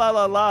some la la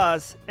la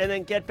la's and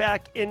then get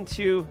back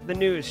into the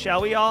news,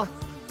 shall we all?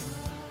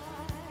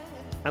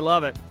 I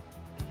love it.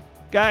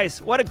 Guys,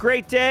 what a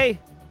great day.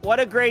 What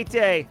a great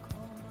day.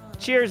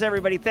 Cheers,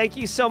 everybody. Thank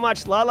you so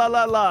much. La la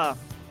la la.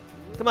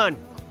 Come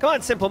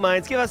on, Simple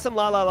Minds. Give us some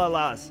la la la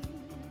la's.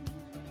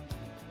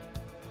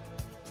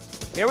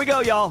 Here we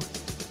go, y'all.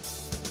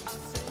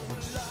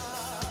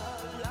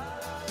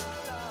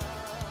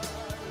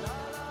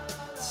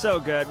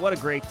 So good. What a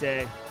great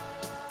day.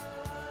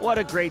 What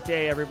a great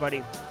day,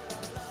 everybody.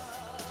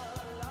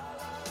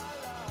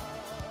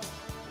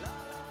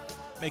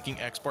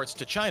 Making exports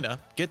to China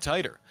get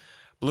tighter.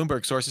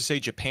 Bloomberg sources say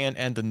Japan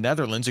and the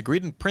Netherlands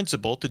agreed in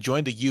principle to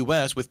join the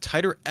U.S. with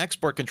tighter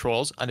export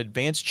controls on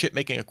advanced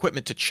chip-making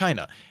equipment to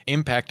China,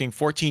 impacting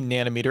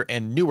 14-nanometer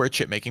and newer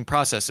chip-making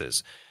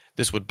processes.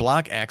 This would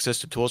block access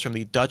to tools from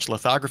the Dutch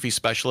lithography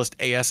specialist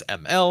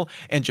ASML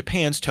and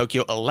Japan's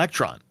Tokyo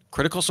Electron,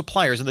 critical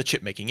suppliers in the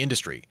chip-making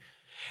industry.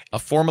 A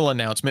formal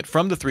announcement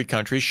from the three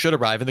countries should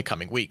arrive in the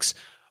coming weeks.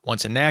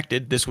 Once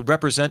enacted, this would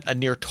represent a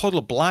near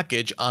total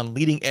blockage on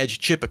leading-edge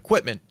chip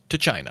equipment to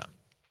China.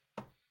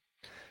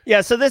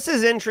 Yeah, so this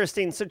is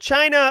interesting. So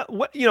China,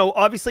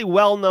 obviously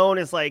well known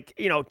as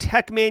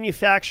tech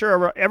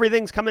manufacturer.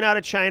 Everything's coming out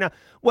of China.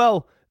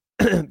 Well,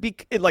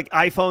 like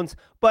iPhones.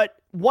 But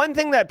one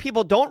thing that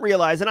people don't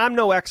realize, and I'm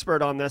no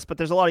expert on this, but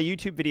there's a lot of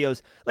YouTube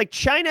videos,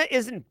 China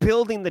isn't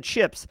building the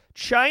chips.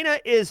 China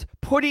is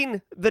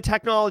putting the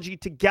technology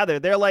together.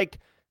 They're like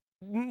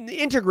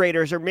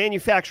integrators or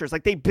manufacturers.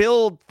 They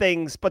build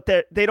things, but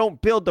they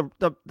don't build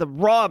the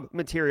raw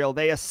material.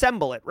 They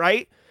assemble it,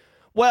 right?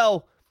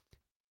 Well,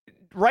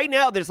 right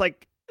now there's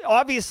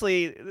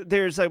obviously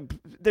there's a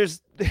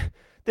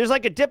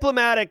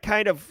diplomatic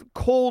kind of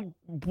Cold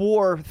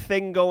War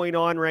thing going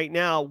on right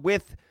now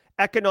with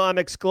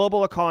economics,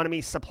 global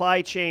economy,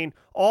 supply chain,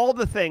 all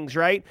the things,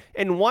 right?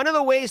 And one of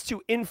the ways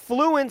to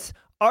influence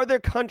other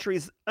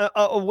countries,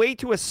 a way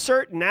to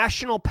assert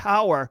national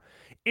power,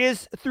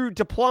 is through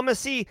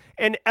diplomacy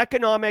and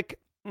economic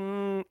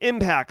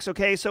impacts,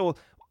 okay? So,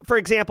 for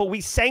example, we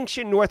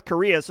sanction North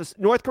Korea. So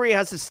North Korea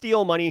has to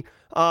steal money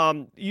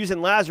using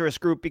Lazarus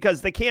Group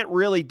because they can't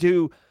really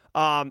do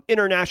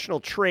international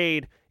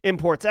trade,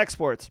 imports,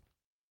 exports.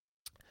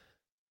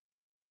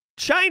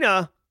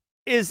 China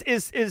is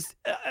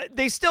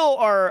they still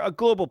are a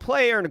global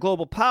player and a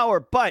global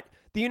power, but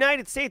the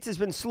United States has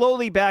been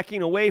slowly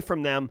backing away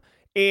from them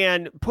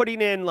and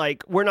putting in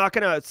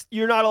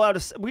you're not allowed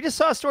to, we just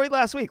saw a story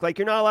last week,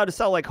 you're not allowed to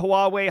sell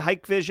Huawei,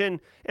 Hikvision,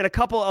 and a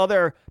couple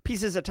other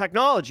pieces of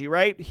technology,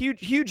 right?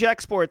 Huge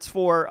exports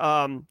for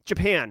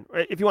Japan,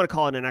 if you want to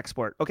call it an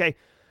export, okay?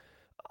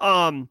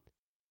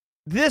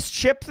 This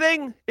chip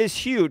thing is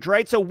huge,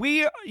 right? So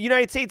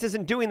United States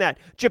isn't doing that.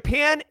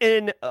 Japan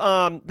and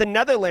the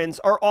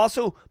Netherlands are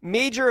also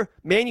major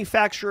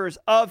manufacturers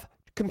of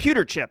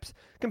computer chips.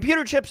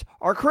 Computer chips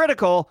are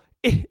critical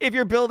if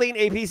you're building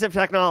a piece of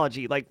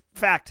technology,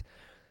 fact.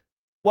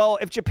 Well,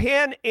 if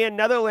Japan and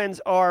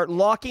Netherlands are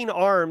locking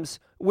arms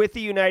with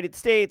the United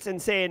States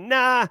and saying,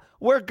 nah,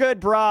 we're good,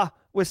 brah,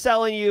 with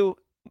selling you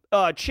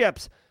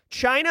chips,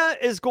 China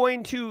is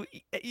going to,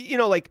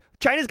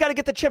 China's got to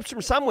get the chips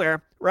from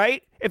somewhere,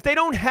 right? If they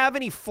don't have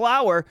any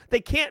flour,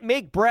 they can't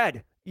make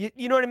bread.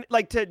 You know what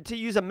I mean? To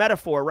use a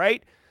metaphor,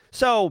 right?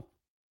 So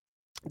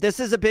this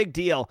is a big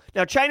deal.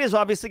 Now, China's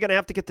obviously going to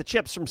have to get the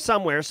chips from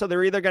somewhere, so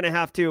they're either going to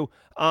have to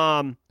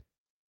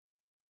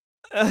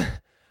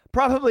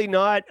probably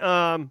not.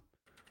 Hold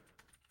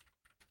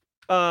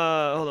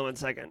on one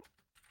second.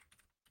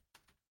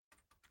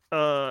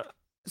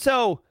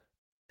 So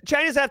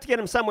China's have to get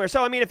them somewhere.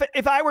 So I mean,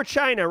 if I were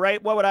China,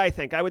 right, what would I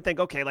think? I would think,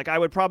 okay, like I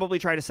would probably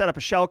try to set up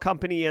a shell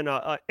company in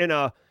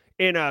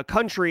a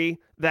country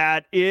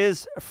that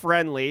is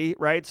friendly,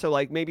 right? So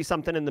like maybe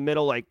something in the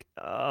middle, like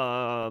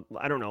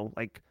I don't know,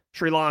 like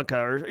Sri Lanka,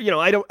 or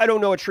I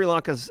don't know what Sri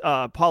Lanka's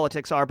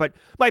politics are, but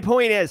my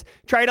point is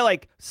try to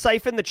like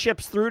siphon the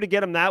chips through to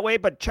get them that way.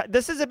 But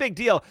this is a big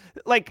deal.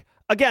 Like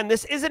again,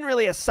 this isn't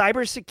really a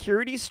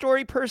cybersecurity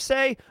story per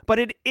se, but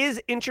it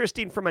is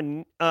interesting from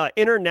an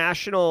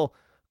international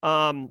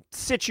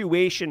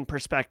situation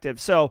perspective.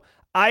 So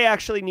I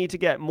actually need to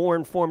get more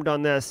informed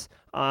on this,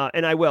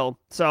 and I will.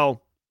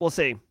 So we'll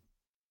see.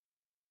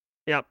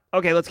 Yeah.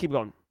 Okay, let's keep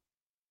going.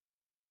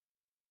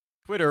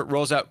 Twitter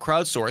rolls out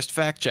crowdsourced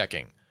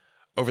fact-checking.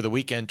 Over the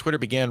weekend, Twitter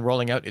began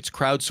rolling out its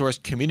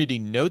crowdsourced community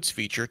notes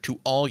feature to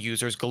all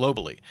users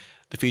globally.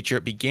 The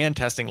feature began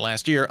testing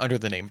last year under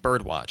the name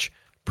Birdwatch.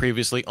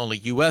 Previously, only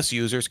US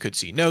users could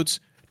see notes.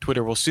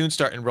 Twitter will soon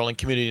start enrolling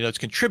community notes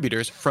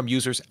contributors from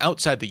users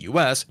outside the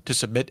US to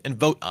submit and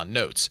vote on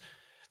notes.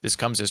 This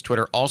comes as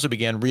Twitter also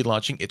began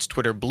relaunching its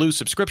Twitter Blue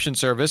subscription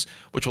service,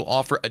 which will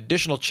offer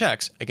additional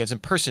checks against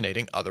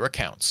impersonating other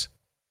accounts.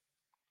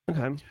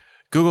 Okay.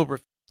 Google.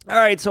 All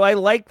right, so I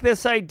like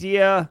this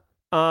idea.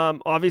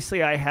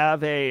 Obviously, I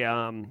have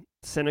a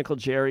cynical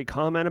Jerry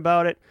comment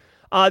about it.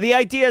 The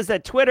idea is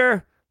that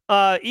Twitter,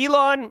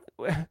 Elon,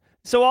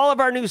 so all of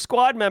our new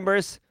squad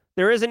members,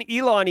 there is an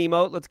Elon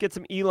emote. Let's get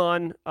some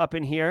Elon up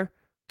in here.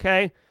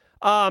 Okay.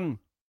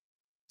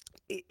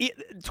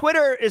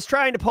 Twitter is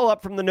trying to pull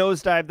up from the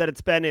nosedive that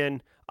it's been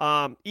in.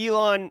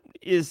 Elon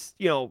is,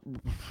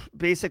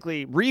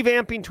 basically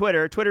revamping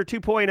Twitter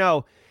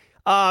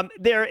 2.0.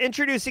 They're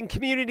introducing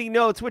community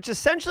notes, which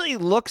essentially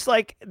looks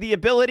like the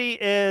ability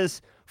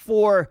is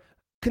for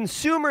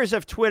consumers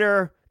of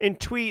Twitter and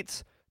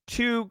tweets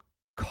to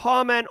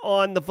comment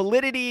on the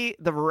validity,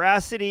 the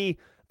veracity,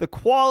 the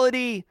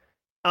quality,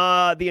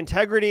 the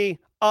integrity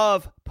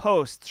of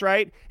posts,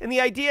 right? And the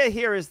idea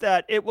here is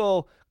that it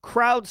will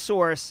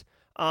crowdsource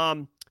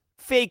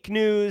fake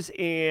news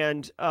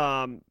and,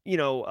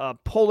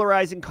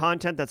 polarizing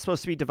content that's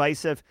supposed to be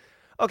divisive.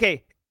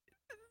 Okay.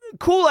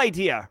 Cool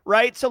idea,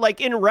 right? So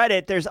like in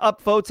Reddit, there's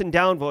upvotes and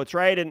downvotes,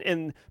 right?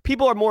 And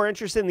people are more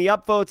interested in the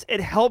upvotes. It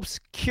helps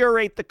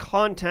curate the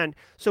content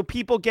so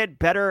people get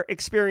better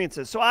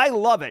experiences. So I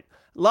love it.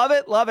 Love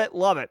it, love it,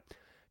 love it.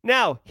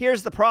 Now,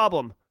 here's the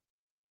problem.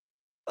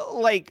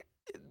 Like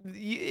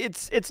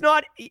it's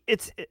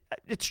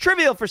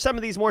trivial for some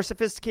of these more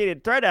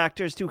sophisticated threat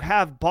actors to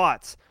have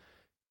bots.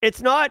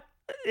 It's not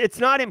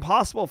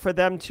impossible for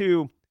them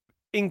to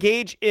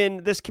engage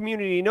in this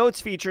community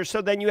notes feature,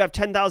 so then you have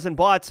 10,000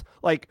 bots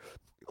like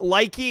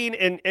liking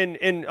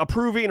and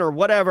approving or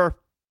whatever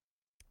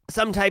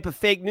some type of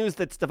fake news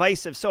that's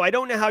divisive. So I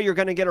don't know how you're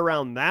going to get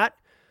around that,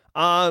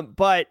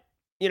 but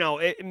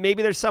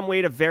maybe there's some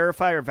way to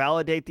verify or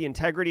validate the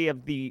integrity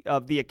of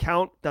the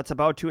account that's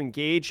about to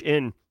engage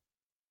in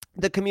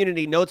the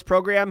community notes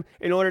program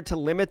in order to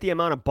limit the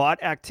amount of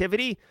bot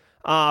activity.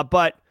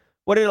 But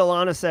what did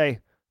Alana say?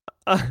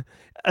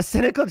 A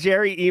cynical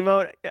Jerry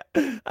emote.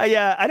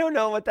 Yeah, I don't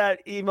know what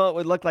that emote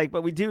would look like,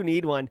 but we do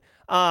need one.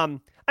 I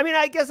mean,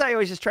 I guess I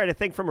always just try to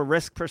think from a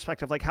risk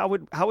perspective, like how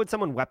would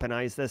someone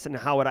weaponize this and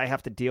how would I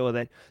have to deal with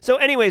it? So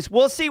anyways,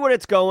 we'll see where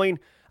it's going.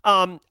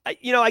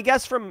 I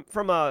guess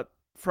from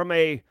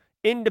a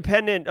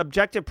independent,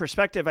 objective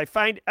perspective, I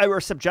find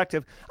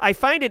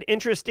it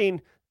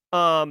interesting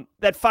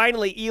that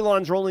finally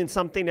Elon's rolling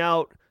something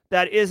out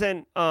that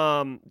isn't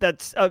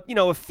that's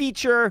a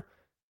feature.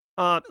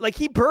 Like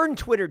he burned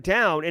Twitter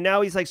down and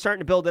now he's like starting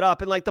to build it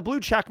up, and like the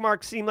blue check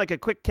mark seemed like a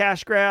quick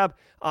cash grab.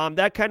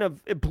 That kind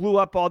of it blew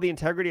up all the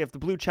integrity of the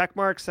blue check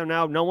mark. So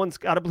now no one's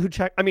got a blue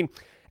check. I mean,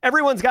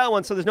 everyone's got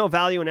one, so there's no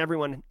value in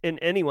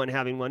anyone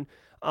having one.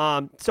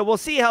 So we'll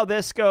see how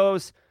this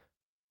goes.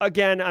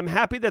 Again, I'm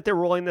happy that they're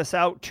rolling this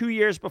out 2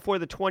 years before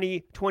the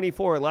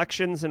 2024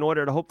 elections in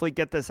order to hopefully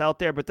get this out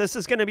there. But this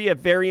is going to be a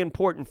very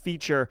important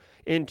feature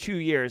in 2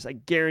 years. I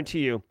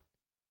guarantee you.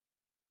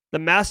 The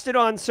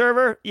Mastodon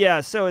server?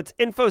 Yeah, so it's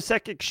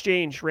InfoSec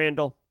Exchange,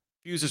 Randall.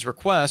 Refuses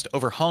request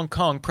over Hong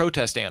Kong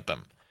protest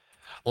anthem.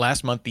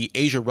 Last month, the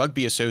Asia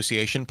Rugby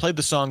Association played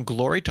the song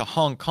Glory to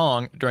Hong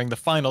Kong during the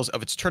finals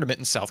of its tournament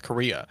in South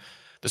Korea.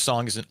 The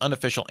song is an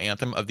unofficial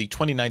anthem of the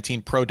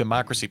 2019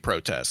 pro-democracy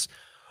protests.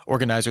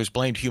 Organizers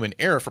blamed human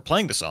error for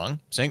playing the song,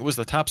 saying it was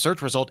the top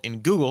search result in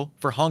Google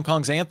for Hong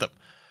Kong's anthem.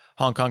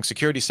 Hong Kong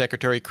Security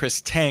Secretary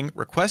Chris Tang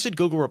requested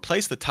Google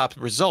replace the top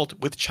result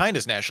with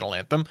China's national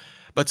anthem,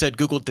 but said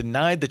Google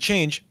denied the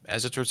change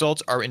as its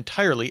results are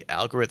entirely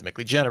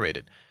algorithmically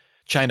generated.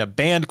 China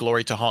banned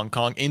Glory to Hong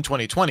Kong in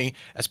 2020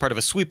 as part of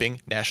a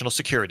sweeping national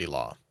security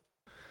law.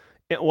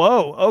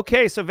 Whoa.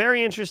 Okay, so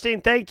very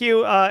interesting. Thank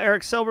you,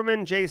 Eric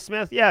Silverman, Jay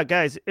Smith. Yeah,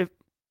 guys.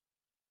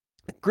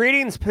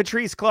 Greetings,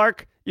 Patrice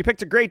Clark. You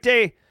picked a great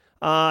day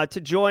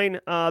to join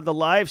the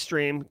live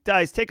stream.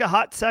 Guys, take a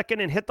hot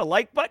second and hit the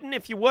like button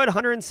if you would.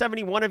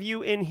 171 of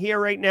you in here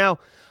right now.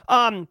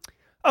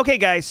 Okay,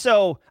 guys,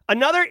 so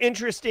another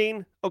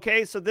interesting,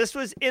 so this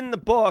was in the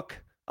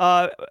book.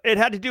 It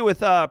had to do with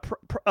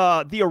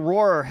the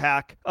Aurora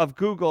hack of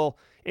Google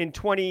in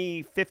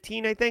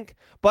 2015, I think.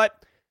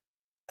 But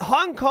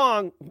Hong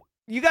Kong,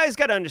 you guys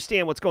got to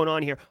understand what's going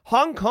on here.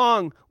 Hong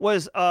Kong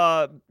was,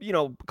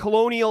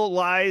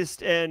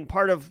 colonialized and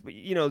part of,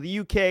 the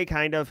UK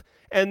kind of,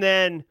 and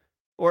then,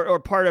 or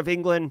part of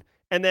England.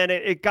 And then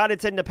it got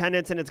its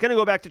independence, and it's going to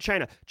go back to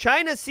China.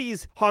 China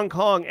sees Hong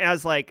Kong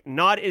as like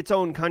not its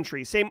own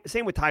country. Same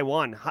with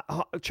Taiwan.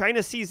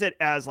 China sees it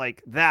as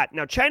like that.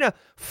 Now China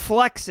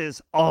flexes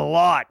a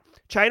lot.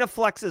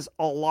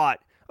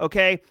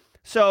 Okay,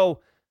 so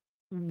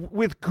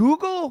with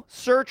Google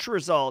search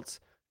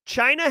results,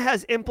 China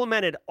has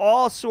implemented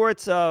all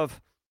sorts of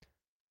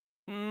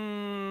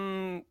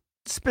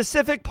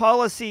specific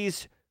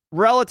policies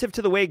relative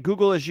to the way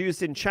Google is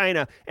used in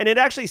China. And it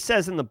actually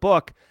says in the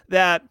book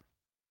that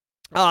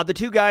the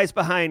two guys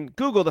behind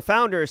Google, the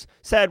founders,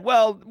 said,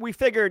 well, we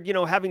figured,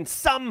 having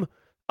some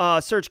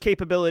search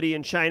capability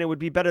in China would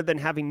be better than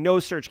having no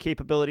search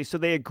capability. So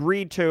they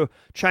agreed to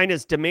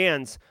China's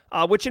demands,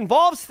 which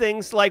involves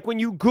things like when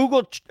you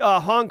Google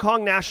Hong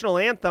Kong national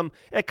anthem,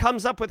 it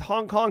comes up with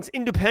Hong Kong's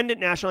independent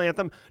national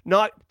anthem,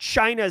 not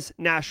China's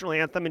national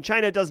anthem. And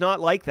China does not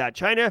like that.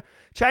 China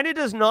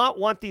does not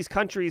want these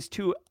countries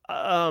to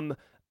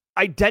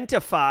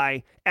identify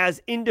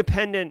as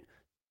independent,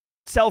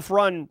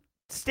 self-run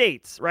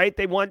states, right?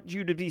 They want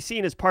you to be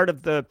seen as part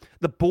of the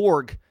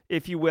Borg,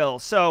 if you will.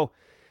 So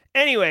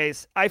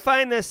anyways, I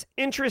find this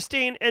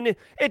interesting, and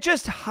it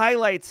just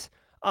highlights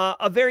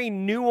a very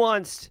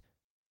nuanced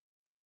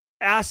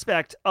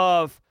aspect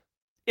of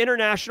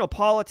international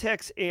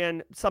politics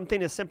and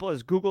something as simple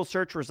as Google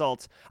search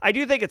results. I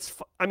do think it's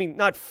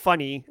not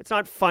funny. It's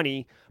not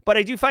funny, but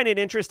I do find it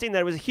interesting that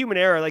it was a human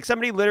error. Like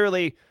somebody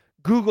literally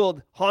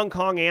Googled Hong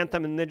Kong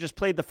anthem and then just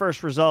played the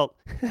first result.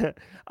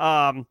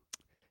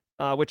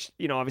 Which,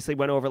 obviously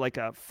went over like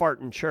a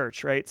fart in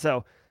church, right?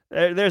 So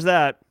there's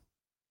that.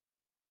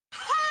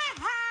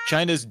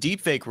 China's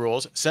deepfake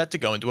rules set to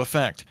go into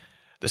effect.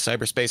 The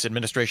Cyberspace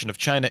Administration of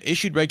China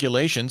issued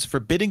regulations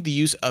forbidding the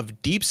use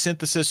of deep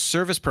synthesis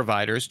service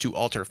providers to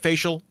alter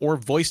facial or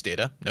voice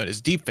data, known as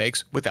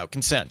deepfakes, without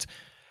consent.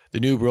 The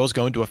new rules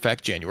go into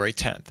effect January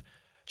 10th.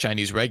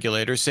 Chinese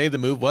regulators say the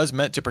move was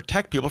meant to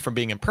protect people from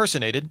being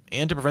impersonated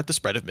and to prevent the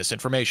spread of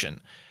misinformation.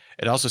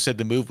 It also said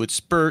the move would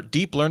spur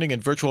deep learning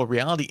and virtual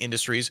reality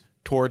industries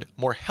toward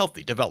more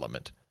healthy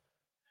development.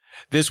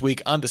 This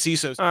week on the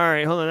CISO. All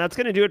right, hold on. That's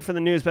going to do it for the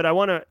news, but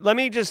let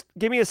me just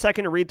give me a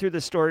second to read through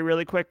this story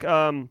really quick.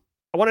 I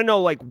want to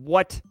know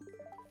what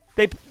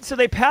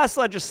they passed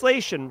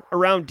legislation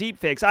around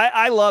deepfakes.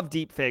 I love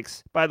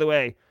deepfakes, by the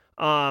way.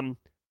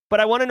 But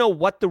I want to know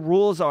what the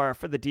rules are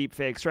for the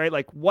deepfakes, right?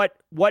 Like what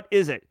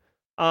is it?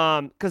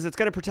 Because it's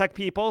going to protect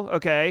people,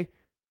 okay?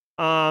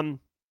 But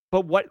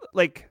what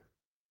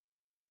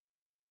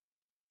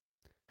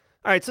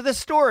all right, so this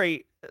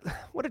story,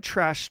 what a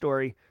trash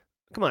story.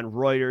 Come on,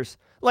 Reuters.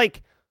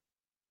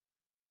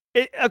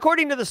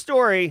 According to the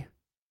story,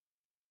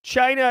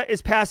 China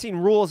is passing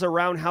rules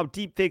around how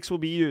deepfakes will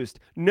be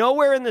used.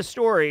 Nowhere in the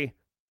story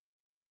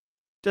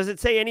does it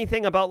say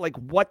anything about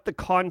what the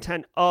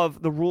content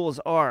of the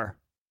rules are.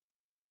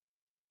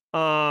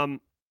 All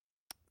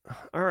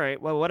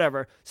right, well,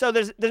 whatever. So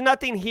there's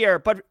nothing here,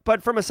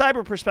 but from a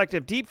cyber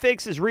perspective,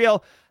 deepfakes is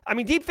real. I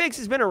mean, deepfakes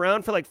has been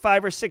around for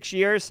 5 or 6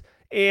 years,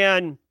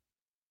 and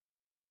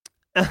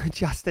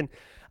Justin,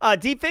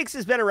 deepfakes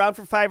has been around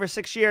for 5 or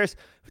 6 years.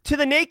 To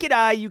the naked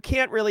eye, you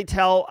can't really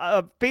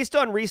tell. Based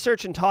on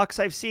research and talks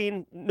I've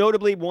seen,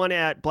 notably one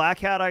at Black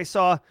Hat I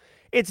saw,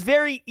 it's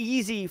very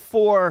easy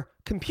for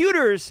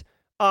computers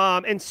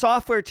and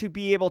software to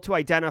be able to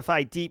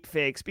identify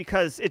deepfakes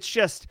because it's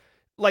just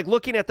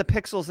looking at the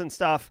pixels and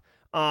stuff.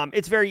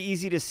 It's very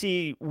easy to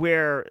see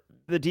where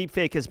the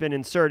deepfake has been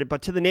inserted.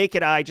 But to the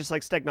naked eye, just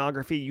like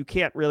steganography, you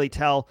can't really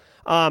tell.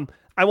 I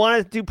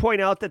wanted to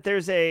point out that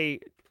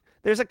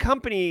there's a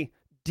company,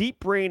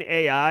 Deep Brain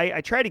AI. I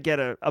tried to get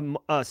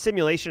a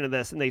simulation of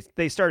this, and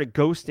they started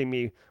ghosting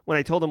me when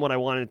I told them what I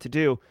wanted to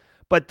do.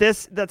 But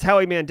that's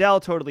Howie Mandel,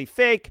 totally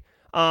fake.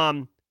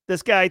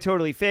 This guy,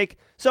 totally fake.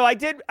 So I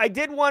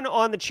did one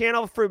on the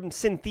channel from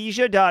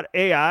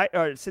Synthesia.ai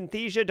or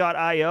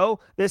Synthesia.io.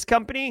 This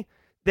company,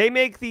 they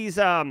make these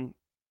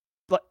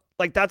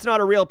that's not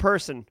a real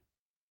person,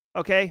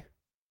 okay?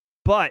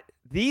 But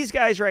these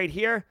guys right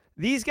here,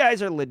 these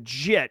guys are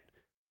legit,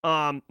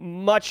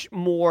 much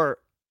more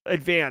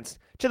advanced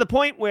to the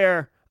point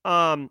where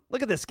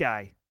look at this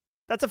guy.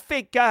 That's a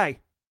fake guy.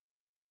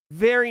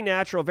 Very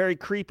natural, very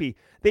creepy.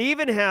 They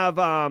even have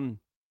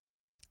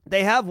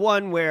they have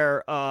one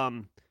where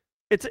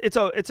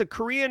it's a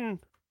Korean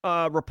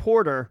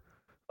reporter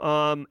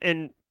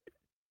and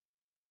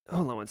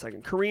hold on one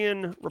second.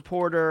 Korean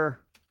reporter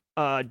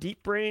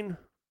Deep Brain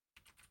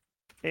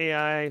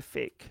AI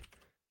fake.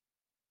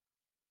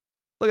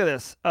 Look at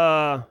this.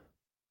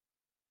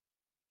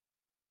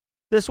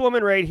 This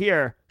woman right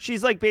here,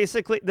 she's like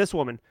basically this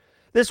woman.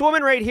 This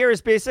woman right here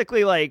is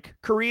basically like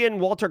Korean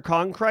Walter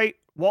Cronkite.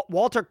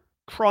 Walter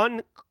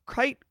Cronkite?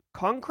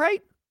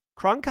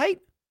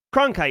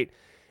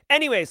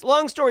 Anyways,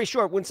 long story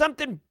short, when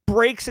something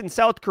breaks in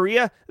South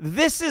Korea,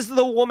 this is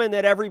the woman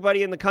that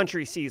everybody in the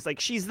country sees. Like,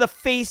 she's the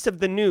face of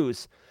the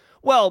news.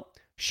 Well,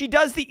 she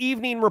does the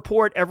evening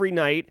report every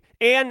night,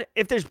 and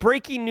if there's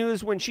breaking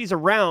news when she's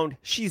around,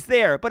 she's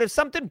there. But if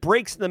something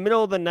breaks in the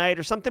middle of the night,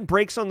 or something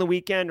breaks on the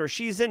weekend, or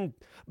she's in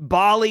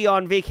Bali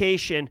on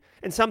vacation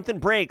and something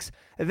breaks,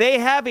 they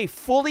have a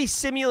fully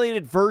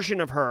simulated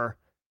version of her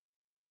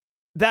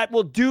that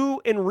will do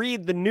and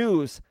read the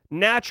news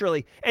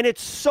naturally. And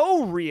it's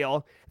so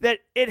real that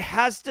it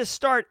has to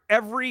start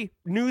every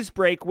news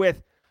break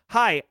with,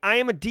 "Hi, I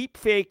am a deep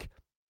fake.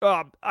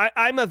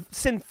 I'm a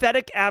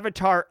synthetic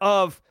avatar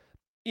of,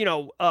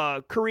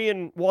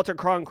 Korean Walter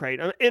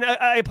Cronkite." And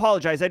I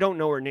apologize. I don't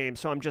know her name.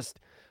 So I'm just,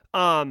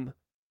 and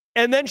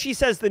then she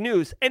says the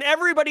news and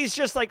everybody's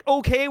just like,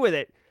 okay with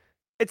it.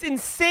 It's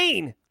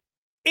insane.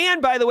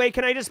 And by the way,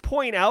 can I just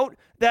point out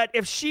that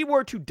if she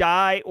were to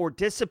die or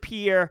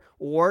disappear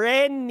or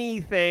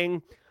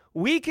anything,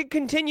 we could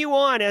continue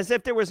on as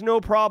if there was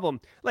no problem.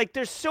 Like,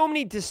 there's so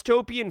many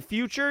dystopian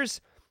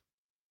futures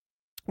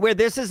where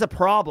this is a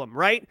problem,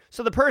 right?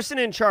 So the person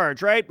in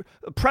charge, right?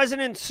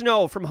 President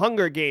Snow from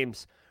Hunger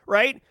Games,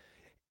 right?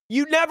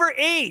 You never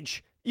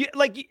age.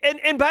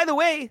 And by the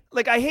way,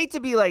 like, I hate to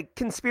be like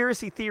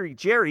conspiracy theory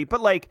Jerry, but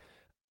like,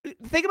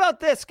 think about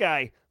this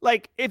guy.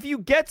 Like, if you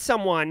get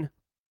someone,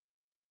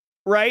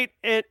 right,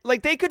 and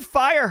like, they could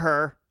fire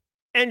her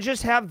and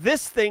just have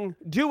this thing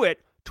do it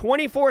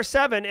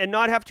 24/7 and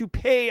not have to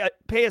pay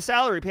a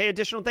salary, pay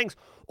additional things.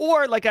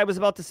 Or, like I was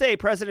about to say,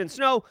 President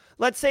Snow,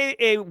 let's say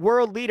a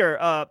world leader,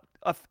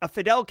 a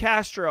Fidel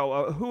Castro,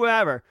 or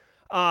whoever,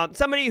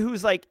 somebody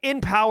who's like in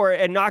power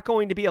and not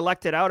going to be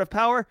elected out of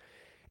power.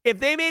 If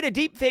they made a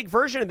deep fake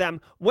version of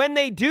them, when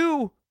they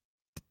do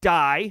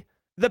die,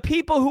 the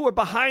people who are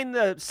behind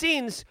the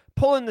scenes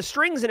pulling the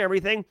strings and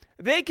everything,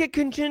 they could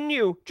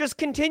continue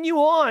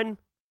on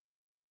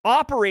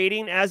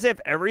operating as if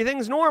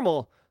everything's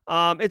normal.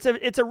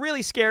 It's a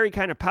really scary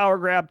kind of power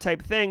grab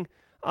type thing.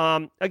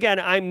 Again,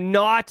 I'm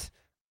not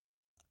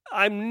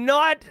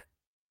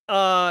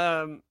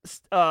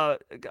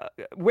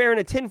wearing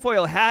a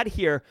tinfoil hat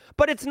here,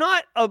 but it's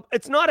not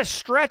a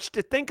stretch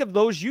to think of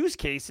those use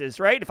cases,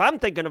 right? If I'm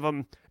thinking of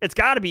them, it's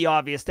got to be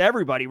obvious to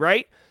everybody,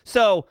 right?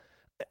 So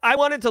I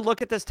wanted to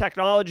look at this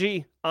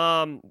technology.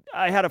 I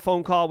had a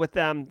phone call with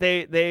them.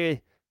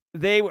 They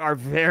are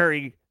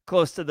very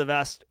close to the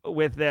vest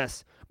with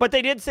this, but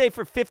they did say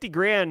for 50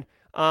 grand,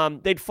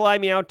 they'd fly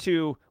me out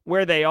to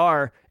where they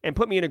are and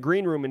put me in a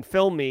green room and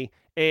film me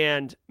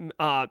and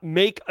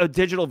make a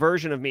digital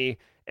version of me.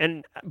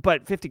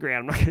 But 50 grand,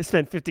 I'm not going to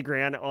spend 50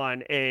 grand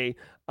on a,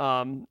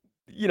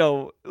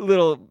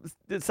 little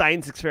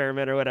science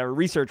experiment or whatever,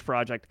 research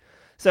project.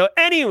 So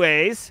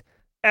anyways,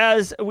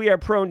 as we are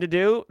prone to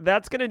do,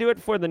 that's going to do it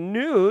for the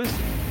news.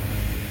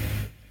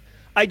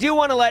 I do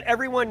want to let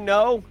everyone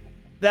know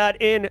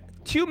that in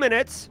 2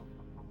 minutes,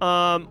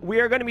 we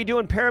are going to be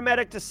doing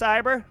Paramedic to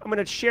Cyber. I'm going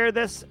to share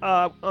this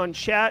on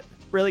chat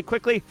really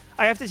quickly.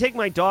 I have to take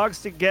my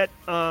dogs to get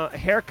a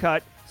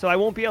haircut, so I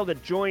won't be able to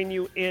join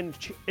you in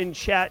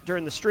chat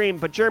during the stream.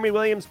 But Jeremy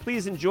Williams,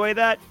 please enjoy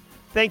that.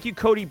 Thank you,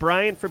 Cody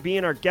Bryant, for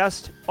being our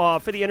guest for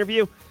the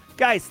interview.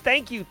 Guys,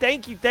 thank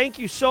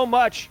you so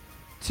much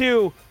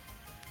to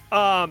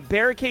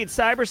Barricade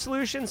Cyber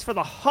Solutions for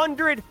the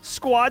 100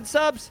 squad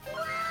subs.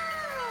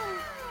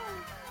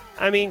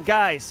 I mean,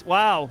 guys,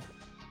 wow.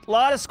 A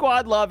lot of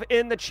squad love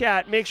in the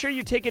chat. Make sure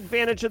you take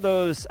advantage of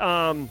those.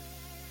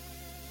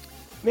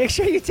 Make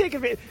sure you take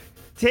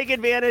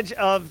advantage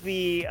of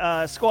the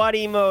squad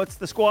emotes,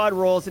 the squad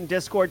roles in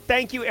Discord.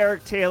 Thank you,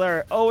 Eric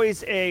Taylor.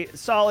 Always a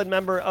solid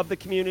member of the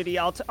community.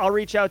 I'll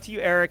reach out to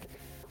you, Eric.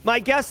 My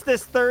guest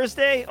this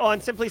Thursday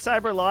on Simply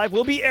Cyber Live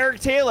will be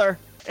Eric Taylor,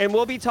 and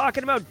we'll be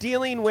talking about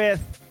dealing with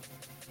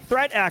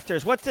threat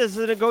actors. What does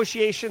the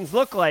negotiations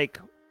look like?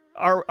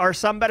 Are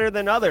some better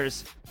than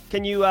others?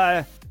 Can you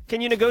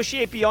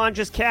negotiate beyond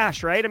just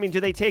cash, right? I mean, do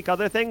they take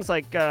other things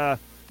like, I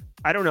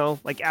don't know,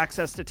 like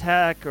access to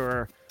tech,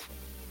 or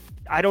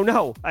I don't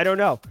know.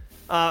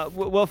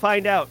 We'll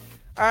find out.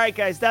 All right,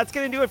 guys, that's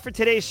going to do it for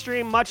today's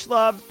stream. Much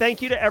love.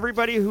 Thank you to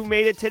everybody who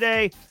made it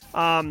today.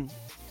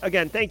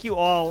 Again, thank you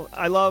all.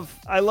 I love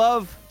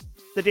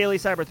the Daily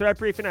Cyber Threat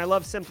Briefing. I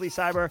love Simply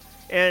Cyber.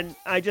 And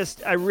I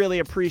really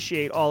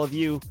appreciate all of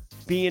you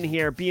being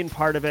here, being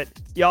part of it.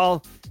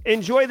 Y'all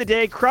enjoy the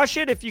day. Crush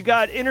it. If you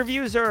got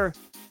interviews or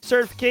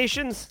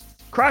certifications,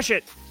 crush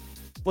it.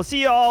 We'll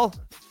see you all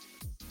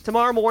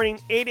tomorrow morning,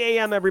 8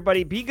 a.m.,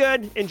 everybody. Be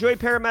good. Enjoy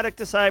Paramedic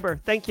to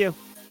Cyber. Thank you.